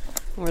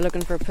 We're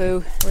looking for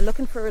poo. We're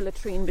looking for a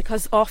latrine,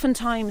 because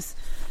oftentimes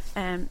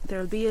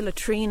there'll be a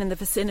latrine in the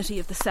vicinity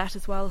of the set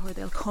as well, where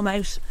they'll come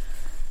out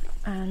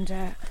and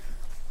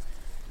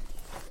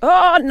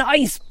oh,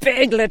 nice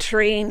big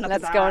latrine.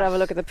 Let's go and have a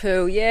look at the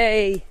poo.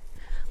 Yay.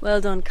 Well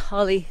done,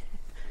 Collie.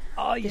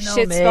 Oh, you know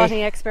shit me.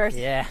 spotting expert.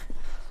 Yeah.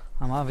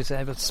 I'm always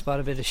able to spot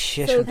a bit of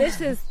shit. So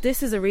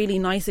this is a really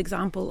nice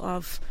example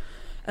of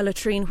a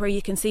latrine where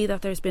you can see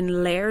that there's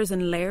been layers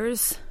and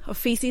layers of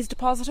faeces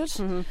deposited.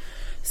 Mm-hmm.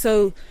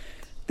 So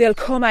they'll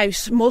come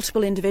out,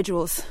 multiple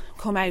individuals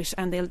come out,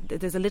 and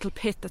there's a little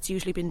pit that's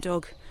usually been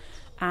dug,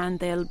 and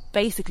they'll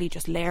basically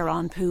just layer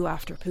on poo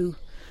after poo.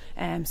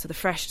 So the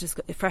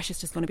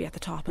freshest is going to be at the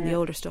top, and the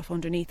older stuff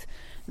underneath.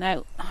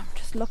 Now, I'm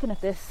just looking at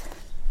this.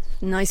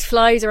 Nice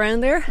flies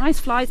around there. Nice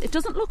flies. It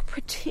doesn't look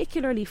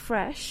particularly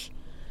fresh.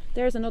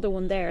 There's another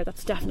one there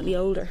that's definitely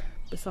older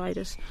beside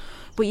it.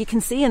 But you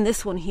can see in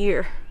this one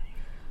here,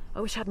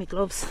 I wish I had my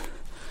gloves,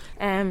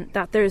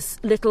 that there's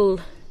little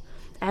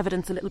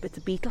evidence, a little bit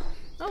of beetle.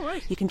 Oh,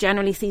 right. You can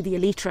generally see the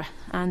elytra,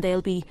 and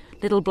they'll be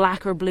little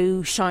black or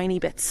blue shiny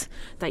bits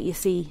that you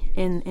see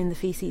in the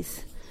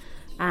faeces.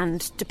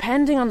 And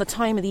depending on the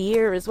time of the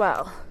year as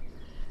well,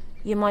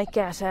 you might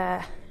get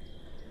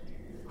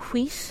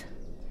wheat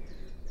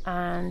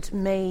and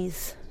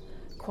maize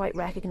quite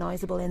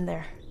recognisable in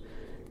there.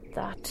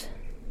 That.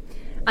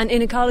 And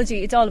in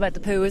ecology, it's all about the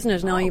poo, isn't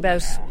it? Knowing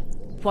about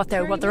what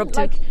they're up to.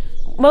 Like,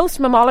 most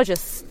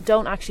mammalogists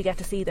don't actually get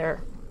to see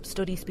their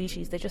study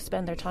species. They just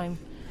spend their time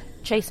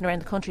chasing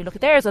around the country. Look,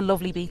 there's a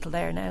lovely beetle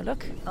there now,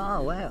 look.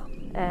 Oh, wow.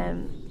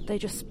 They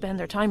just spend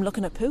their time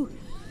looking at poo.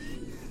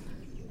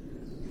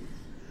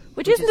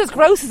 Which isn't as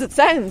gross as it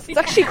sounds. It's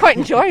actually quite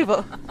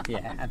enjoyable.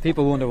 Yeah, and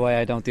people wonder why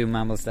I don't do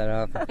mammals that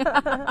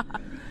often.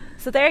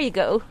 So there you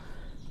go.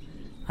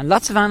 And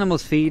lots of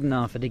animals feeding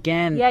off it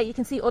again. Yeah, you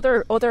can see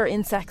other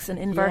insects and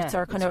inverts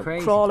are kind of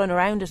crawling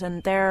around it,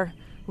 and they're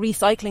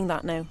recycling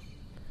that now.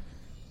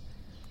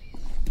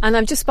 And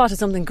I've just spotted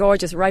something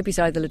gorgeous right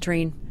beside the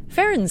latrine.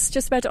 Ferns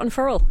just about to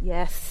unfurl.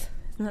 Yes,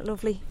 isn't it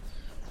lovely?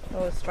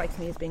 Oh, it strikes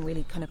me as being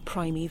really kind of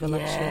primeval,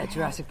 actually. Yeah,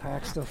 Jurassic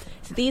Park stuff.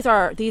 So these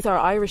are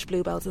Irish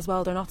bluebells as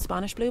well. They're not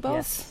Spanish bluebells.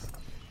 Yes.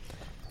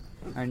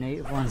 Our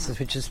native ones,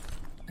 which is,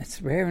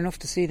 it's rare enough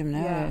to see them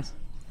nowadays. Yeah.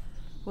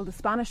 Well, the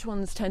Spanish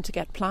ones tend to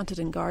get planted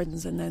in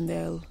gardens, and then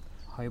they'll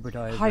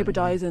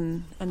hybridise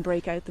and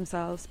break out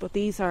themselves. But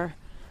these are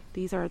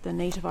the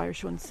native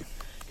Irish ones,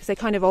 because they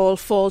kind of all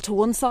fall to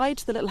one side.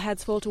 The little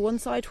heads fall to one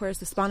side, whereas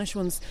the Spanish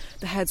ones,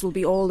 the heads will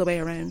be all the way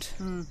around.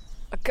 Oh,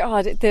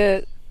 God,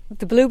 the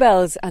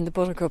bluebells and the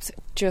buttercups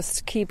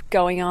just keep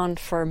going on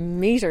for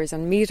metres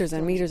and metres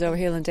and metres over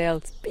hill and dale.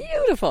 It's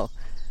beautiful.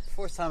 The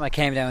first time I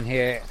came down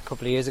here a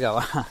couple of years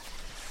ago,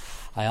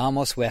 I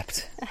almost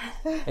wept.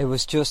 It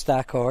was just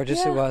that gorgeous.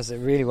 Yeah. It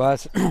really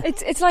was.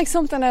 It's like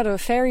something out of a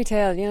fairy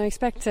tale. You know,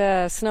 expect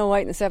Snow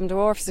White and the Seven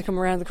Dwarfs to come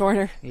around the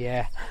corner.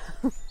 Yeah.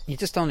 You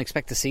just don't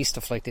expect to see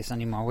stuff like this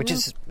anymore, which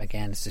is,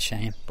 again, it's a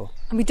shame. But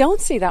and we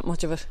don't see that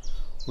much of it.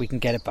 We can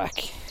get it back.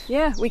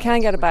 Yeah, we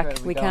can get it back.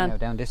 We can. Now,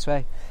 down this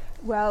way.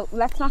 Well,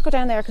 let's not go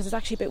down there, because it's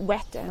actually a bit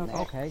wet down there.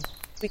 Okay.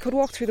 We could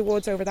walk through the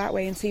woods over that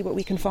way and see what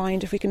we can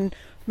find. If we can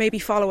maybe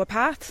follow a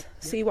path,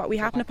 see what we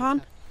happen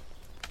upon.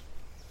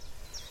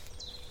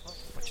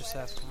 Watch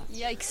yourself.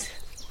 Yikes.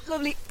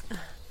 Lovely.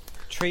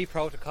 Tree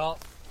protocol.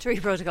 Tree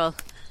protocol.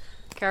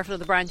 Careful of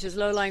the branches,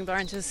 low-lying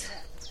branches.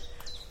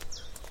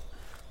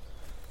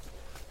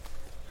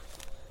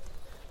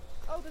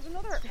 Oh, there's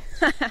another.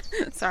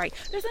 Sorry.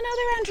 There's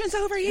another entrance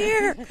over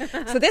here.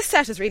 So this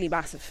set is really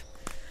massive.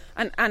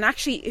 And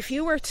actually, if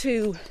you were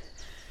to,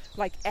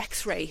 like,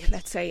 X-ray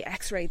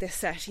this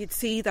set, you'd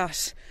see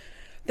that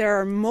there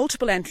are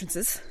multiple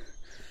entrances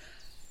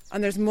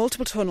and there's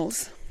multiple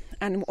tunnels,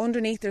 and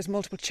underneath there's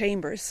multiple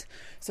chambers.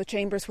 So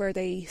chambers where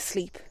they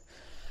sleep.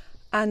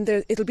 And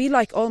it'll be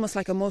almost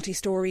like a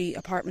multi-storey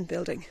apartment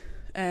building.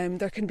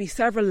 There can be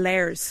several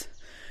layers.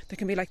 There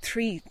can be like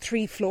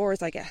three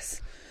floors, I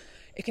guess.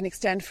 It can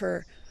extend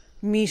for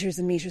metres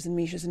and metres and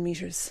metres and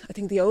metres. I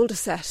think the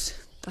oldest set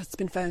that's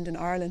been found in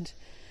Ireland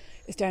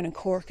is down in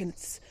Cork, and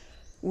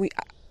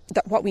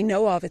what we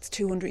know of, it's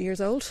 200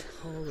 years old.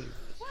 Holy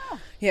wow!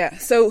 Yeah,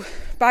 so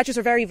badgers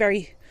are very,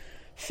 very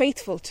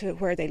faithful to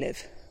where they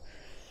live.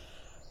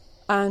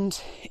 And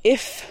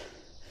if,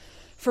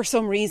 for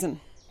some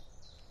reason,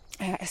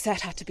 a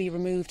set had to be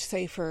removed,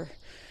 say for,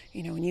 a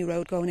new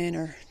road going in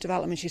or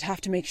development, you'd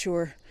have to make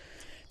sure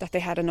that they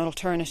had an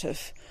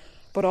alternative.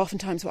 But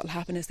oftentimes what will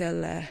happen is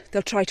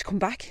they'll try to come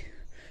back,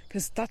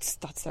 because that's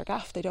their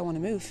gaff. They don't want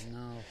to move.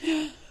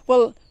 No.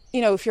 Well,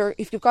 if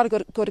you've got a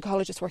good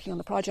ecologist working on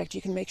the project,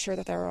 you can make sure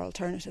that there are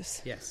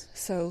alternatives. Yes.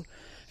 So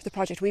for the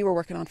project we were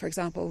working on, for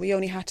example, we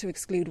only had to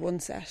exclude one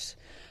set,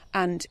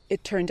 and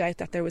it turned out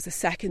that there was a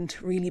second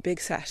really big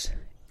set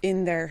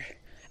in their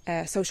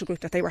social group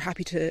that they were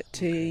happy to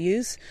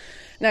use.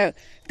 Now,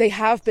 they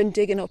have been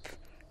digging up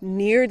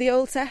near the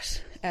old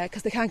set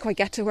because they can't quite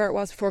get to where it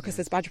was before, because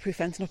there's badger-proof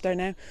fencing up there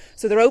now.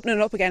 So they're opening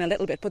it up again a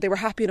little bit, but they were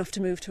happy enough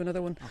to move to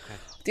another one. Okay.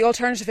 The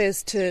alternative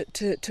is to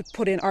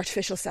put in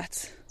artificial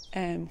sets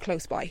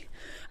close by,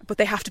 but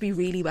they have to be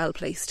really well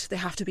placed. They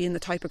have to be in the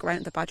type of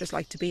ground that badgers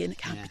like to be in. It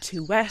can't be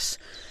too wet.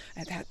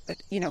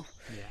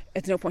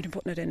 It's no point in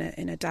putting it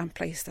in a damp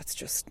place. That's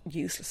just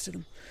useless to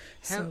them.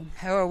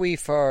 How are we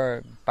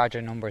for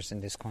badger numbers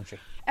in this country?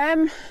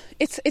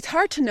 It's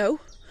hard to know,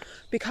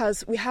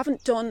 because we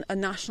haven't done a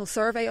national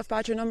survey of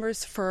badger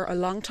numbers for a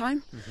long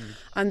time,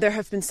 and there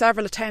have been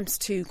several attempts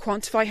to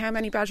quantify how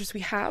many badgers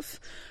we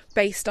have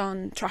based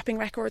on trapping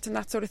records and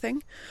that sort of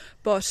thing,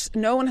 but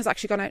no one has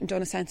actually gone out and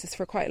done a census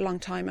for quite a long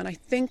time. And I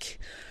think,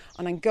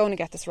 and I'm going to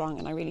get this wrong,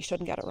 and I really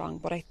shouldn't get it wrong,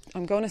 but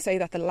I'm going to say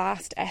that the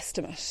last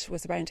estimate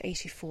was around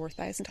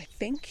 84,000, I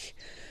think.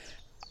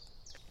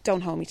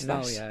 Don't hold me to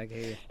that. No, yeah, I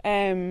get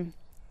you.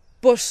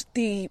 But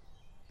the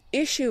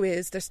issue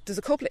is, there's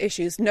a couple of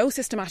issues. No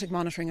systematic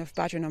monitoring of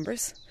badger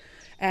numbers.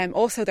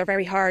 Also, they're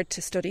very hard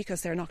to study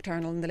because they're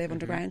nocturnal and they live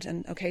underground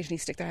and occasionally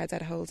stick their heads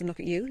out of holes and look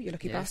at you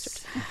lucky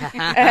bastard.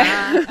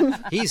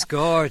 He's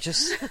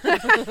gorgeous.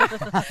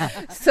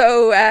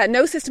 So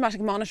no systematic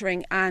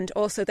monitoring, and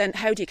also then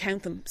how do you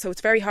count them? So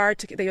it's very hard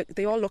to,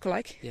 they all look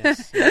alike.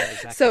 Yes, yeah,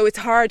 exactly. So it's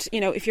hard,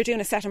 if you're doing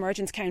a set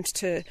emergence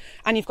count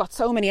and you've got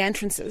so many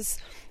entrances,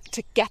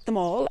 to get them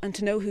all and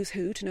to know who's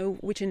who, to know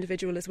which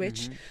individual is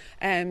which.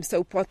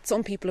 So what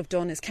some people have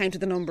done is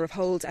counted the number of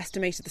holes,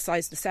 estimated the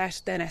size of the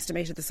set, then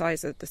estimated the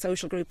size of the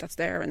social group that's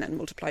there, and then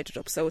multiplied it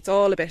up. So it's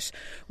all a bit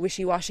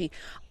wishy-washy.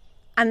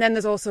 And then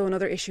there's also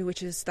another issue,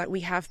 which is that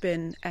we have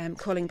been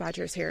culling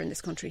badgers here in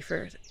this country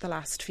for the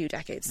last few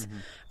decades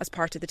as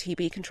part of the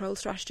TB control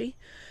strategy.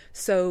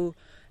 So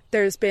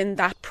there's been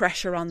that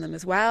pressure on them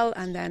as well,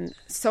 and then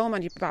so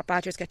many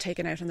badgers get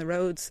taken out on the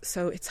roads.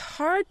 So it's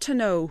hard to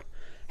know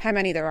how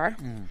many there are.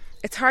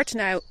 It's hard to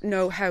now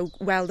know how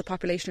well the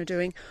population are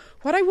doing.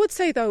 What I would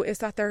say though is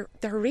that they're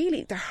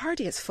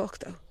hardy as fuck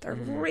though. They're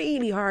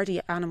really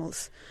hardy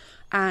animals,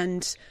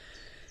 and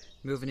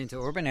moving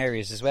into urban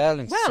areas as well.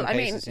 Moving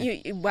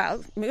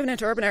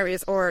into urban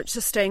areas or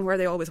just staying where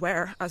they always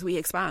were as we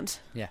expand.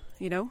 Yeah.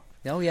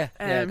 Oh yeah,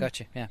 I got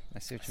you. Yeah, I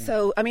see what you mean.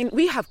 So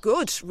we have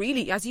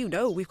as you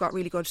know, we've got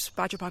really good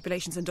badger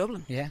populations in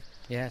Dublin. Yeah,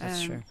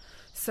 that's true.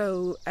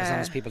 So as long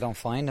as people don't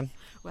find them.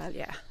 Well,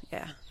 yeah.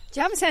 Do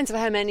you have a sense of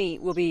how many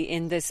will be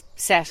in this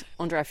set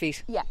under our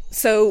feet? Yeah.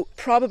 So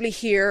probably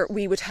here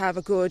we would have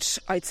a good,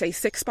 I'd say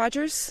 6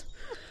 badgers.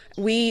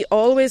 We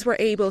always were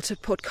able to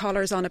put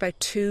collars on about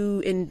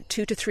 2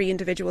 to 3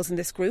 individuals in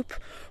this group,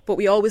 but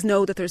we always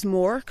know that there's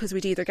more because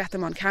we'd either get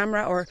them on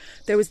camera, or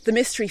there was the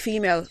mystery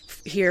female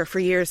here for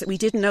years that we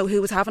didn't know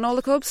who was having all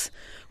the cubs.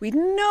 We'd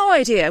no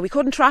idea. We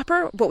couldn't trap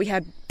her, but we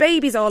had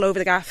babies all over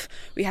the gaff.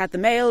 We had the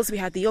males, we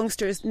had the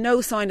youngsters, no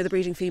sign of the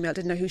breeding female,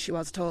 didn't know who she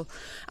was at all.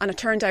 And it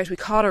turned out we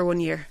caught her one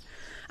year,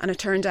 and it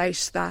turned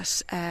out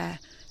that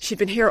she'd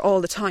been here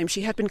all the time.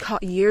 She had been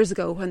caught years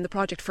ago when the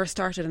project first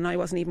started and I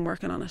wasn't even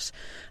working on it.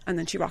 And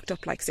then she rocked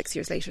up like 6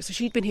 years later. So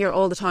she'd been here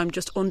all the time,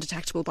 just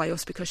undetectable by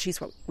us, because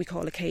she's what we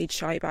call a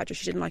cage-shy badger.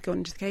 She didn't like going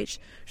into the cage,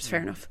 which is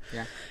fair enough.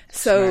 Yeah.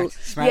 So,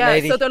 Smart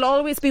lady. So there'll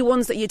always be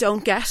ones that you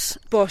don't get.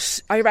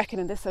 But I reckon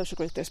in this social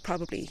group there's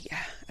probably,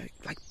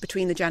 like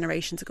between the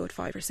generations, a good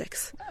 5 or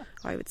 6,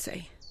 I would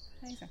say.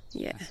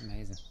 Yeah. That's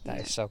amazing.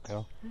 That is so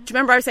cool. Do you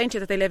remember I was saying to you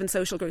that they live in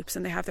social groups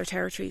and they have their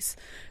territories?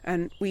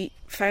 And we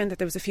found that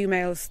there was a few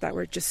males that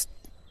were just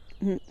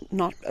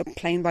not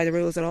playing by the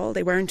rules at all.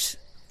 They weren't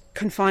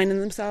confining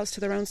themselves to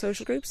their own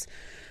social groups.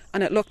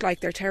 And it looked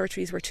like their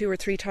territories were 2 or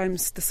 3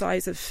 times the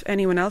size of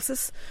anyone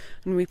else's.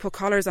 And we put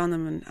collars on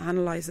them and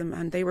analysed them.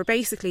 And they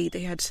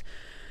had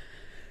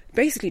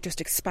basically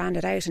just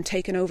expanded out and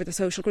taken over the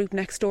social group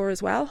next door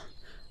as well.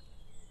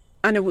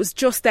 And it was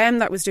just them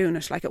that was doing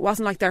it. Like, it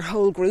wasn't like their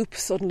whole group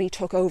suddenly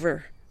took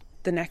over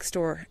the next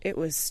door. It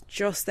was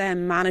just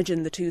them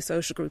managing the 2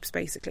 social groups,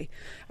 basically.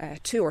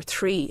 2 or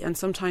 3. And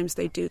sometimes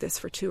they do this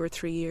for 2 or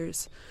 3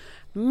 years.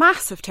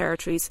 Massive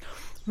territories,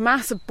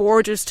 massive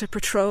borders to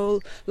patrol,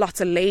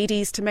 lots of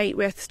ladies to mate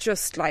with,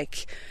 just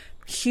like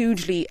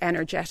hugely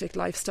energetic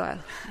lifestyle.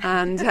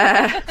 And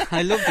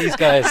I love these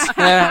guys.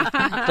 Yeah,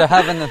 they're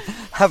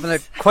having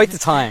quite the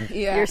time.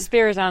 Yeah. Your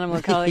spirit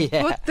animal, Collie.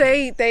 Yeah. But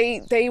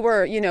they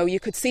were, you know, you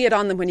could see it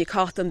on them when you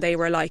caught them. They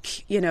were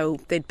like, you know,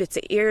 they'd bits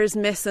of ears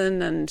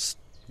missing and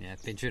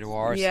been through the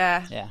wars.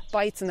 Yeah,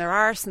 bites in their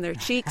arse and their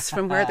cheeks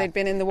from where they'd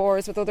been in the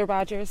wars with other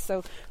badgers.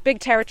 So big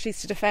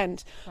territories to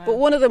defend. Wow. But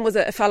one of them was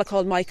a fella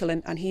called Michael,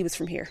 and he was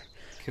from here.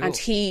 Cool. And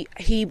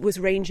he was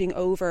ranging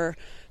over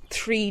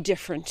 3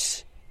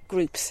 different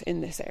groups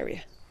in this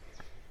area.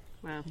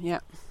 Wow. Yeah.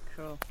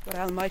 Cool.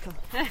 Well, Michael.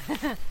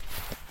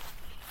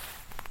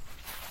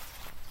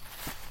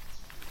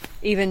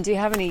 Even, do you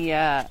have any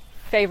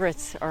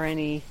favourites or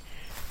any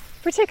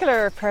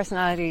particular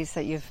personalities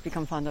that you've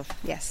become fond of?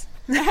 Yes.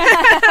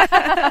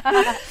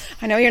 I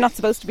know you're not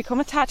supposed to become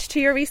attached to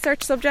your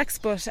research subjects,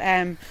 but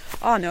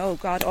oh no,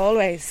 God,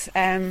 always.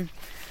 I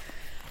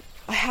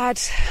had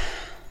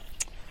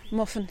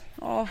Muffin.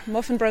 Oh,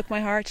 Muffin broke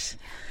my heart.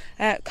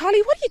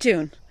 Collie, what are you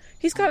doing?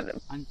 He's got a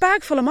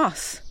bag full of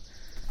moss.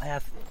 I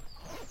have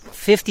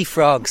 50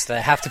 frogs that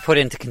I have to put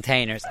into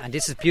containers, and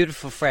this is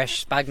beautiful,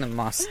 fresh sphagnum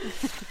moss.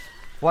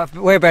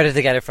 Where better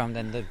to get it from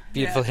than the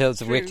beautiful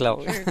hills of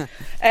Wicklow?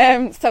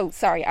 So,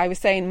 sorry, I was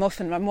saying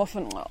Muffin.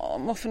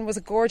 Muffin was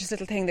a gorgeous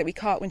little thing that we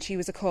caught when she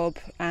was a cub,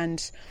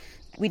 and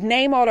we'd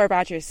name all our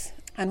badgers.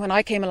 And when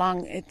I came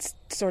along, it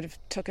sort of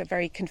took a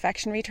very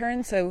confectionery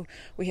turn. So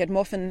we had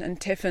Muffin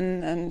and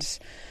Tiffin and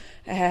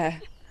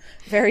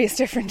various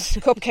different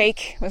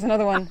Cupcake was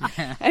another one.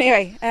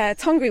 Anyway,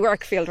 it's hungry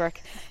work, field work.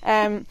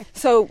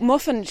 So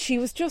Muffin, she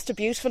was just a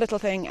beautiful little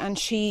thing, and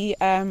she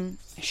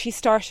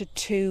started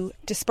to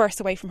disperse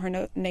away from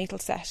her natal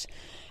set.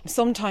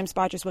 Sometimes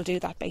badgers will do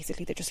that.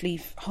 Basically, they just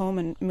leave home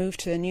and move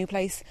to a new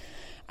place.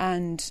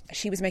 And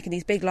she was making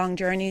these big long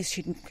journeys.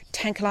 She'd go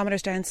 10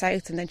 kilometres down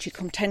south, and then she'd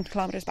come 10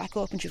 kilometres back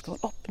up, and she was going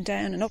up and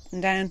down and up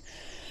and down.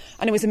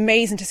 And it was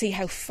amazing to see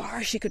how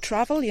far she could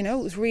travel, you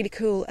know. It was really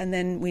cool. And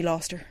then we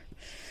lost her.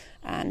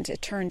 And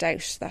it turned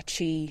out that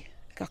she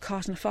got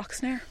caught in a fox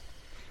snare.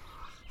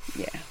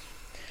 Yeah.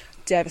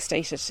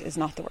 Devastated is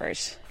not the word.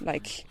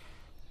 Like,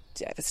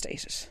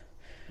 devastated.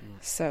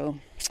 So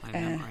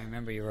I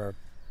remember you were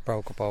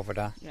broke up over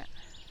that. Yeah.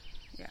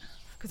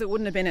 Because it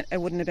wouldn't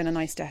have been a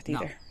nice death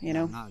either, you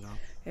know. Not at all.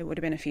 It would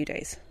have been a few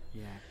days.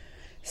 Yeah.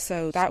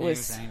 So that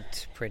Snares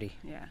ain't pretty.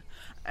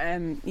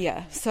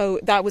 Yeah. So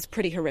that was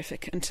pretty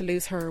horrific, and to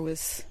lose her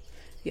was,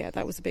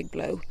 that was a big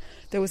blow.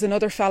 There was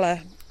another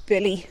fella,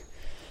 Billy.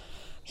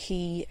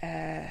 He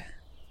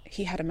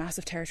had a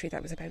massive territory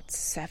that was about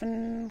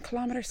 7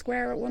 kilometres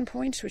square at one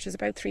point, which is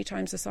about 3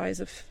 times the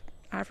size of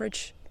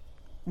average,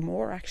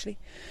 more actually.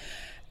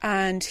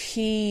 And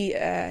he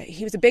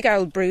was a big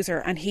old bruiser,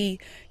 and he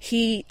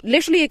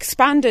literally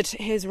expanded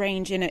his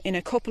range in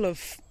a couple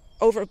of,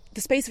 over the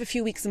space of a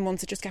few weeks and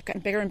months. It just kept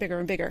getting bigger and bigger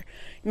and bigger.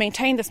 He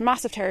maintained this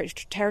massive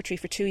territory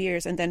for 2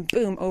 years, and then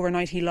boom,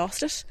 overnight he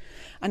lost it,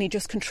 and he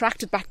just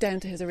contracted back down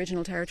to his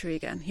original territory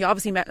again. He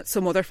obviously met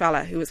some other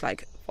fella who was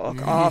like,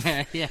 fuck off.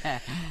 But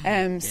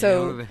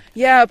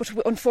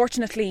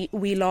unfortunately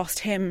we lost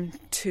him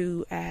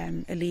to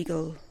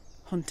illegal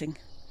hunting.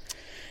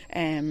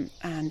 And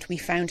we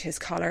found his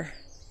collar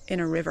in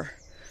a river,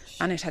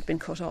 and it had been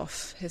cut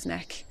off his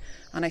neck.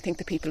 And I think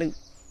the people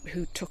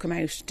who took him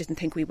out didn't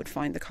think we would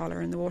find the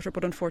collar in the water,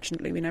 but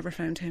unfortunately we never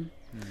found him.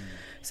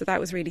 So that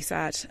was really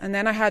sad. And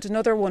then I had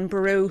another one,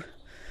 Baru,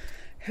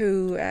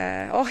 who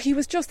he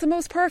was just the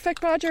most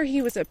perfect badger.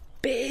 He was a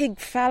big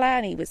fella,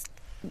 and he was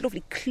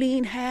lovely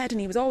clean head, and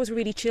he was always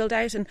really chilled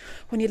out. And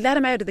when you let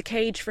him out of the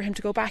cage for him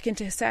to go back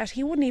into his set,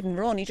 he wouldn't even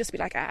run. He'd just be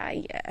like,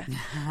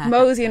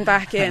 moseying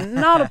back in,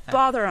 not a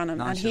bother on him.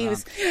 And he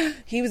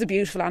was a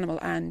beautiful animal,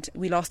 and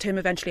we lost him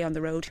eventually on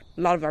the road.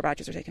 A lot of our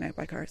badgers were taken out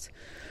by cars.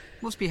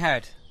 Must be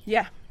hard.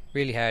 Yeah,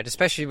 really hard,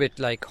 especially with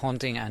like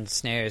hunting and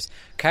snares.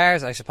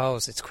 Cars, I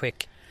suppose it's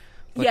quick.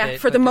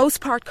 For the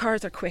most part,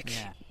 cars are quick.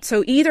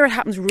 So either it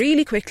happens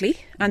really quickly,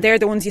 and they're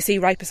the ones you see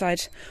right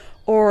beside,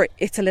 or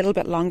it's a little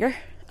bit longer,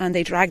 and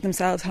they drag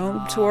themselves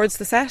home towards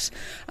the set.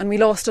 And we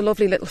lost a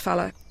lovely little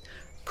fella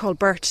called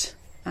Bert.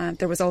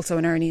 There was also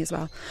an Ernie as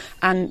well.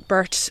 And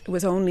Bert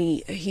was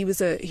he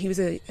was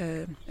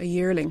a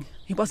yearling.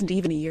 He wasn't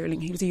even a yearling.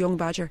 He was a young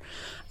badger,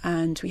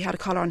 and we had a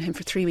collar on him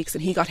for 3 weeks,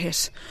 and he got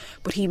hit,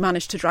 but he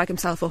managed to drag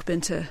himself up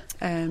into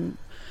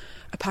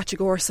a patch of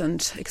gorse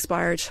and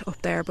expired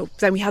up there. But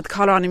then we had the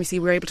collar on him. You see,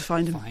 we were able to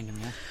find him.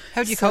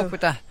 How do you cope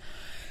with that?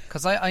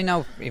 Because I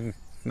know even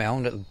my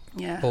own little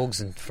bugs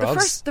and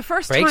frogs. The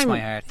first breaks time, my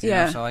heart. You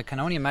know, so I can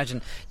only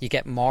imagine you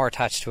get more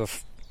attached to a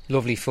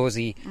lovely,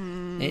 fuzzy,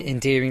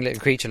 endearing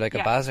little creature like a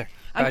badger.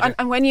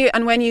 And when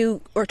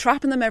you are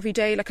trapping them every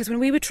day, like, because when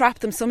we would trap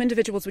them, some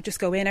individuals would just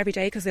go in every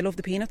day because they love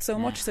the peanuts so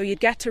much. So you'd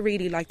get to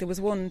really, like, there was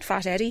one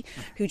Fat Eddie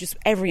who just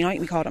every night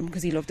we caught him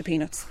because he loved the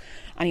peanuts,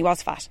 and he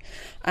was fat,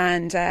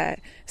 and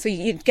so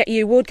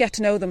you would get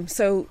to know them.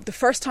 So the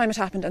first time it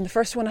happened, and the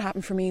first one that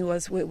happened for me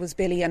was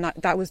Billy, and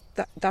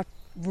that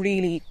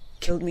really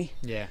killed me.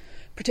 Yeah.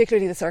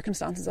 Particularly the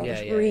circumstances of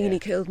it really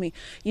killed me.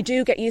 You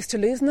do get used to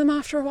losing them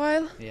after a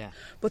while. Yeah.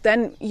 But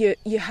then you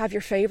have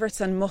your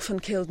favourites, and Muffin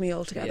killed me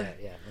altogether.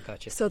 Yeah, I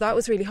got you. So that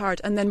was really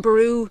hard. And then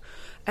Baru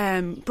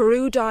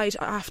died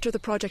after the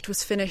project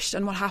was finished,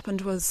 and what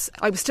happened was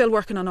I was still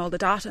working on all the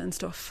data and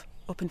stuff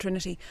up in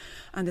Trinity,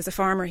 and there's a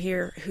farmer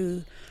here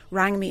who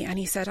rang me, and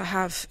he said, I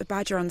have a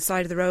badger on the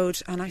side of the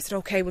road. And I said,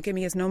 okay, well, give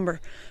me his number.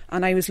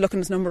 And I was looking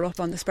his number up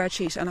on the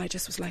spreadsheet, and I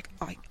just was like,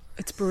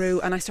 it's Baru,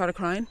 and I started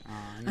crying,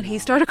 and he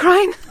started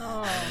crying.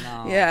 Oh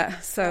no! Yeah,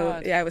 so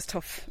God. It was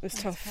tough. It was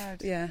tough.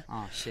 Hard. Yeah.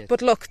 Oh shit!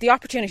 But look, the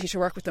opportunity to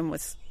work with them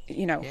was,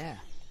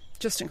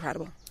 just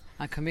incredible.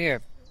 And come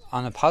here,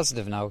 on a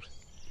positive note,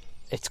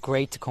 it's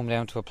great to come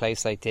down to a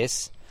place like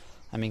this.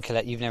 I mean,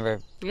 Colette, you've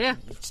never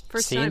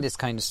seen this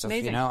kind of stuff,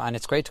 Amazing. you know, and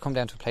it's great to come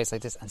down to a place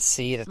like this and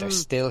see that they're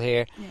still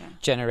here,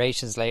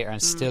 generations later,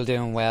 and still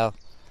doing well.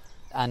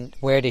 And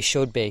where they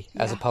should be,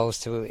 as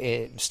opposed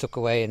to stuck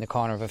away in the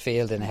corner of a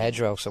field in a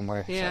hedgerow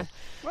somewhere. Yeah. So,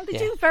 well, they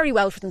do very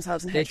well for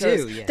themselves in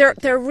hedgerows. They do,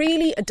 They're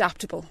really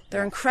adaptable.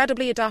 They're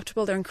incredibly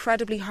adaptable. They're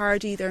incredibly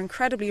hardy. They're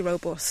incredibly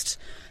robust.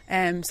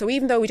 So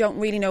even though we don't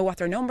really know what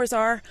their numbers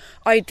are,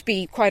 I'd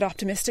be quite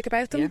optimistic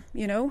about them.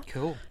 You know.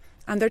 Cool.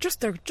 And they're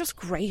just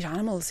great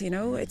animals. You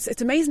know, it's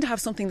amazing to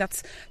have something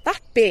that's that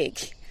big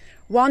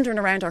wandering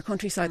around our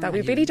countryside that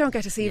we really don't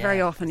get to see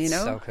very often, you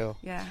know. So cool.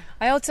 Yeah.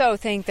 I also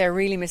think they're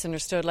really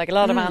misunderstood. Like a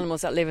lot of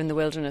animals that live in the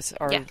wilderness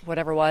or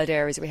whatever wild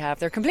areas we have,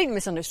 they're completely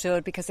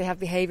misunderstood because they have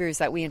behaviours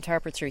that we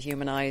interpret through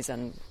human eyes.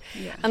 And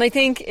I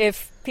think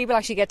if people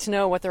actually get to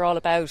know what they're all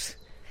about,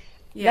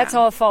 let's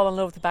all fall in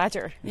love with the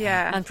badger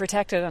and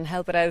protect it and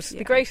help it out. It'd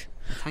be great.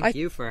 Thank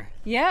you for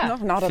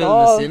not at filling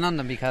all. us in on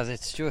them, because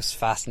it's just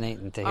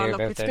fascinating to hear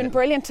about. It's been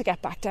brilliant to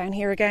get back down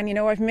here again. You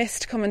know, I've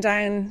missed coming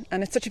down,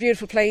 and it's such a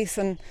beautiful place,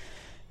 and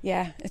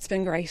yeah, it's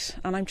been great,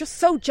 and I'm just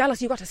so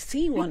jealous you got to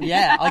see one.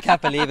 Yeah, I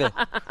can't believe it.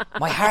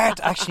 My heart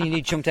actually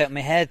nearly jumped out of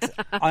my head.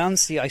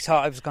 I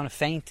thought I was going to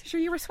faint. Sure,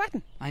 you were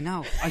sweating. I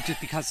know.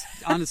 Because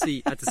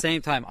honestly, at the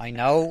same time, I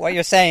know what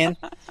you're saying,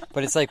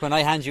 but it's like when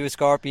I hand you a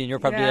scorpion, you're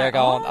probably there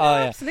going, "Oh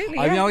yeah, absolutely."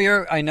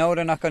 I know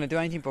they're not going to do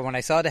anything, but when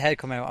I saw the head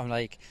come out, I'm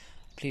like,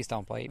 please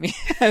don't bite me.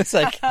 I was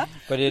like,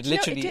 but it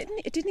literally...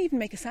 It didn't even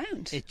make a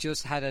sound. It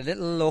just had a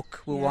little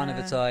look with one of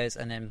its eyes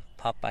and then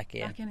popped back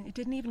in. It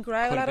didn't even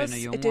growl at us.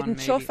 It didn't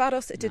chuff at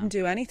us. It didn't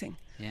do anything.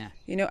 Yeah.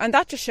 You know, and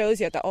that just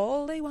shows you that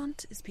all they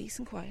want is peace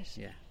and quiet.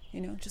 Yeah.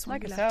 You know, just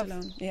like want to be yourself.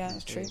 left alone. Yeah,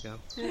 that's true. There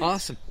you go.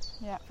 Awesome.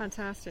 Yeah,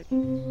 fantastic.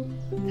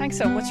 Thanks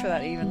so much for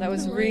that, Even. That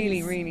was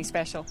really, really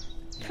special.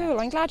 Cool.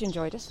 I'm glad you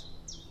enjoyed it.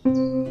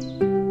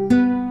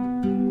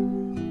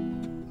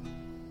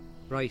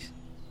 Right.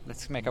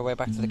 Let's make our way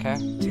back to the car.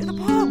 To the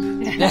pub.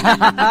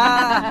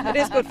 It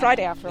is Good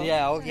Friday after all.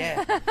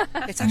 Yeah,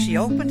 it's actually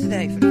open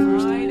today for the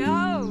first time. I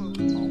know.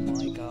 Oh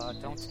my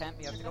God, don't tempt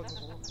me. I have to go to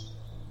the pub.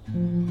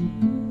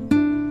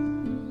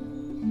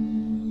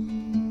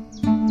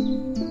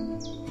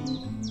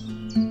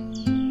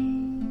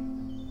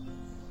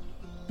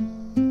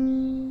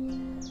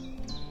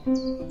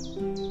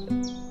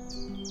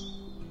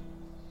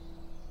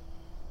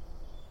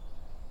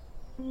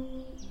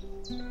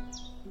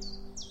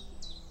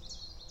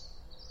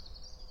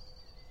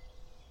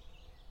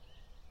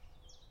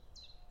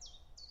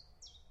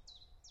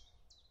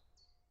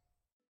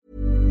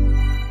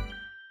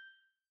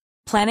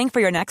 Planning for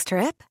your next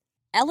trip?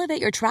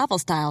 Elevate your travel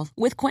style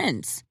with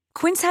Quince.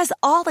 Quince has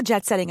all the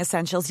jet-setting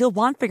essentials you'll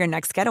want for your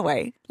next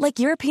getaway, like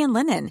European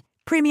linen,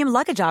 premium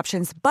luggage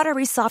options,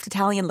 buttery soft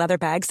Italian leather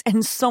bags,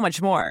 and so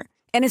much more.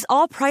 And is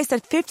all priced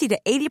at 50 to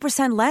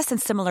 80% less than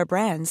similar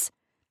brands.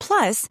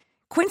 Plus,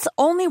 Quince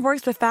only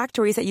works with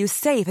factories that use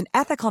safe and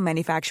ethical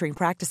manufacturing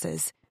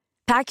practices.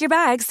 Pack your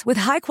bags with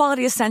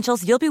high-quality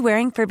essentials you'll be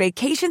wearing for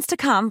vacations to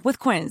come with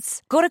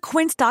Quince. Go to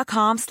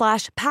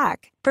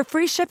quince.com/pack for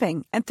free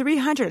shipping and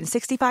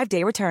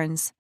 365-day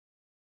returns.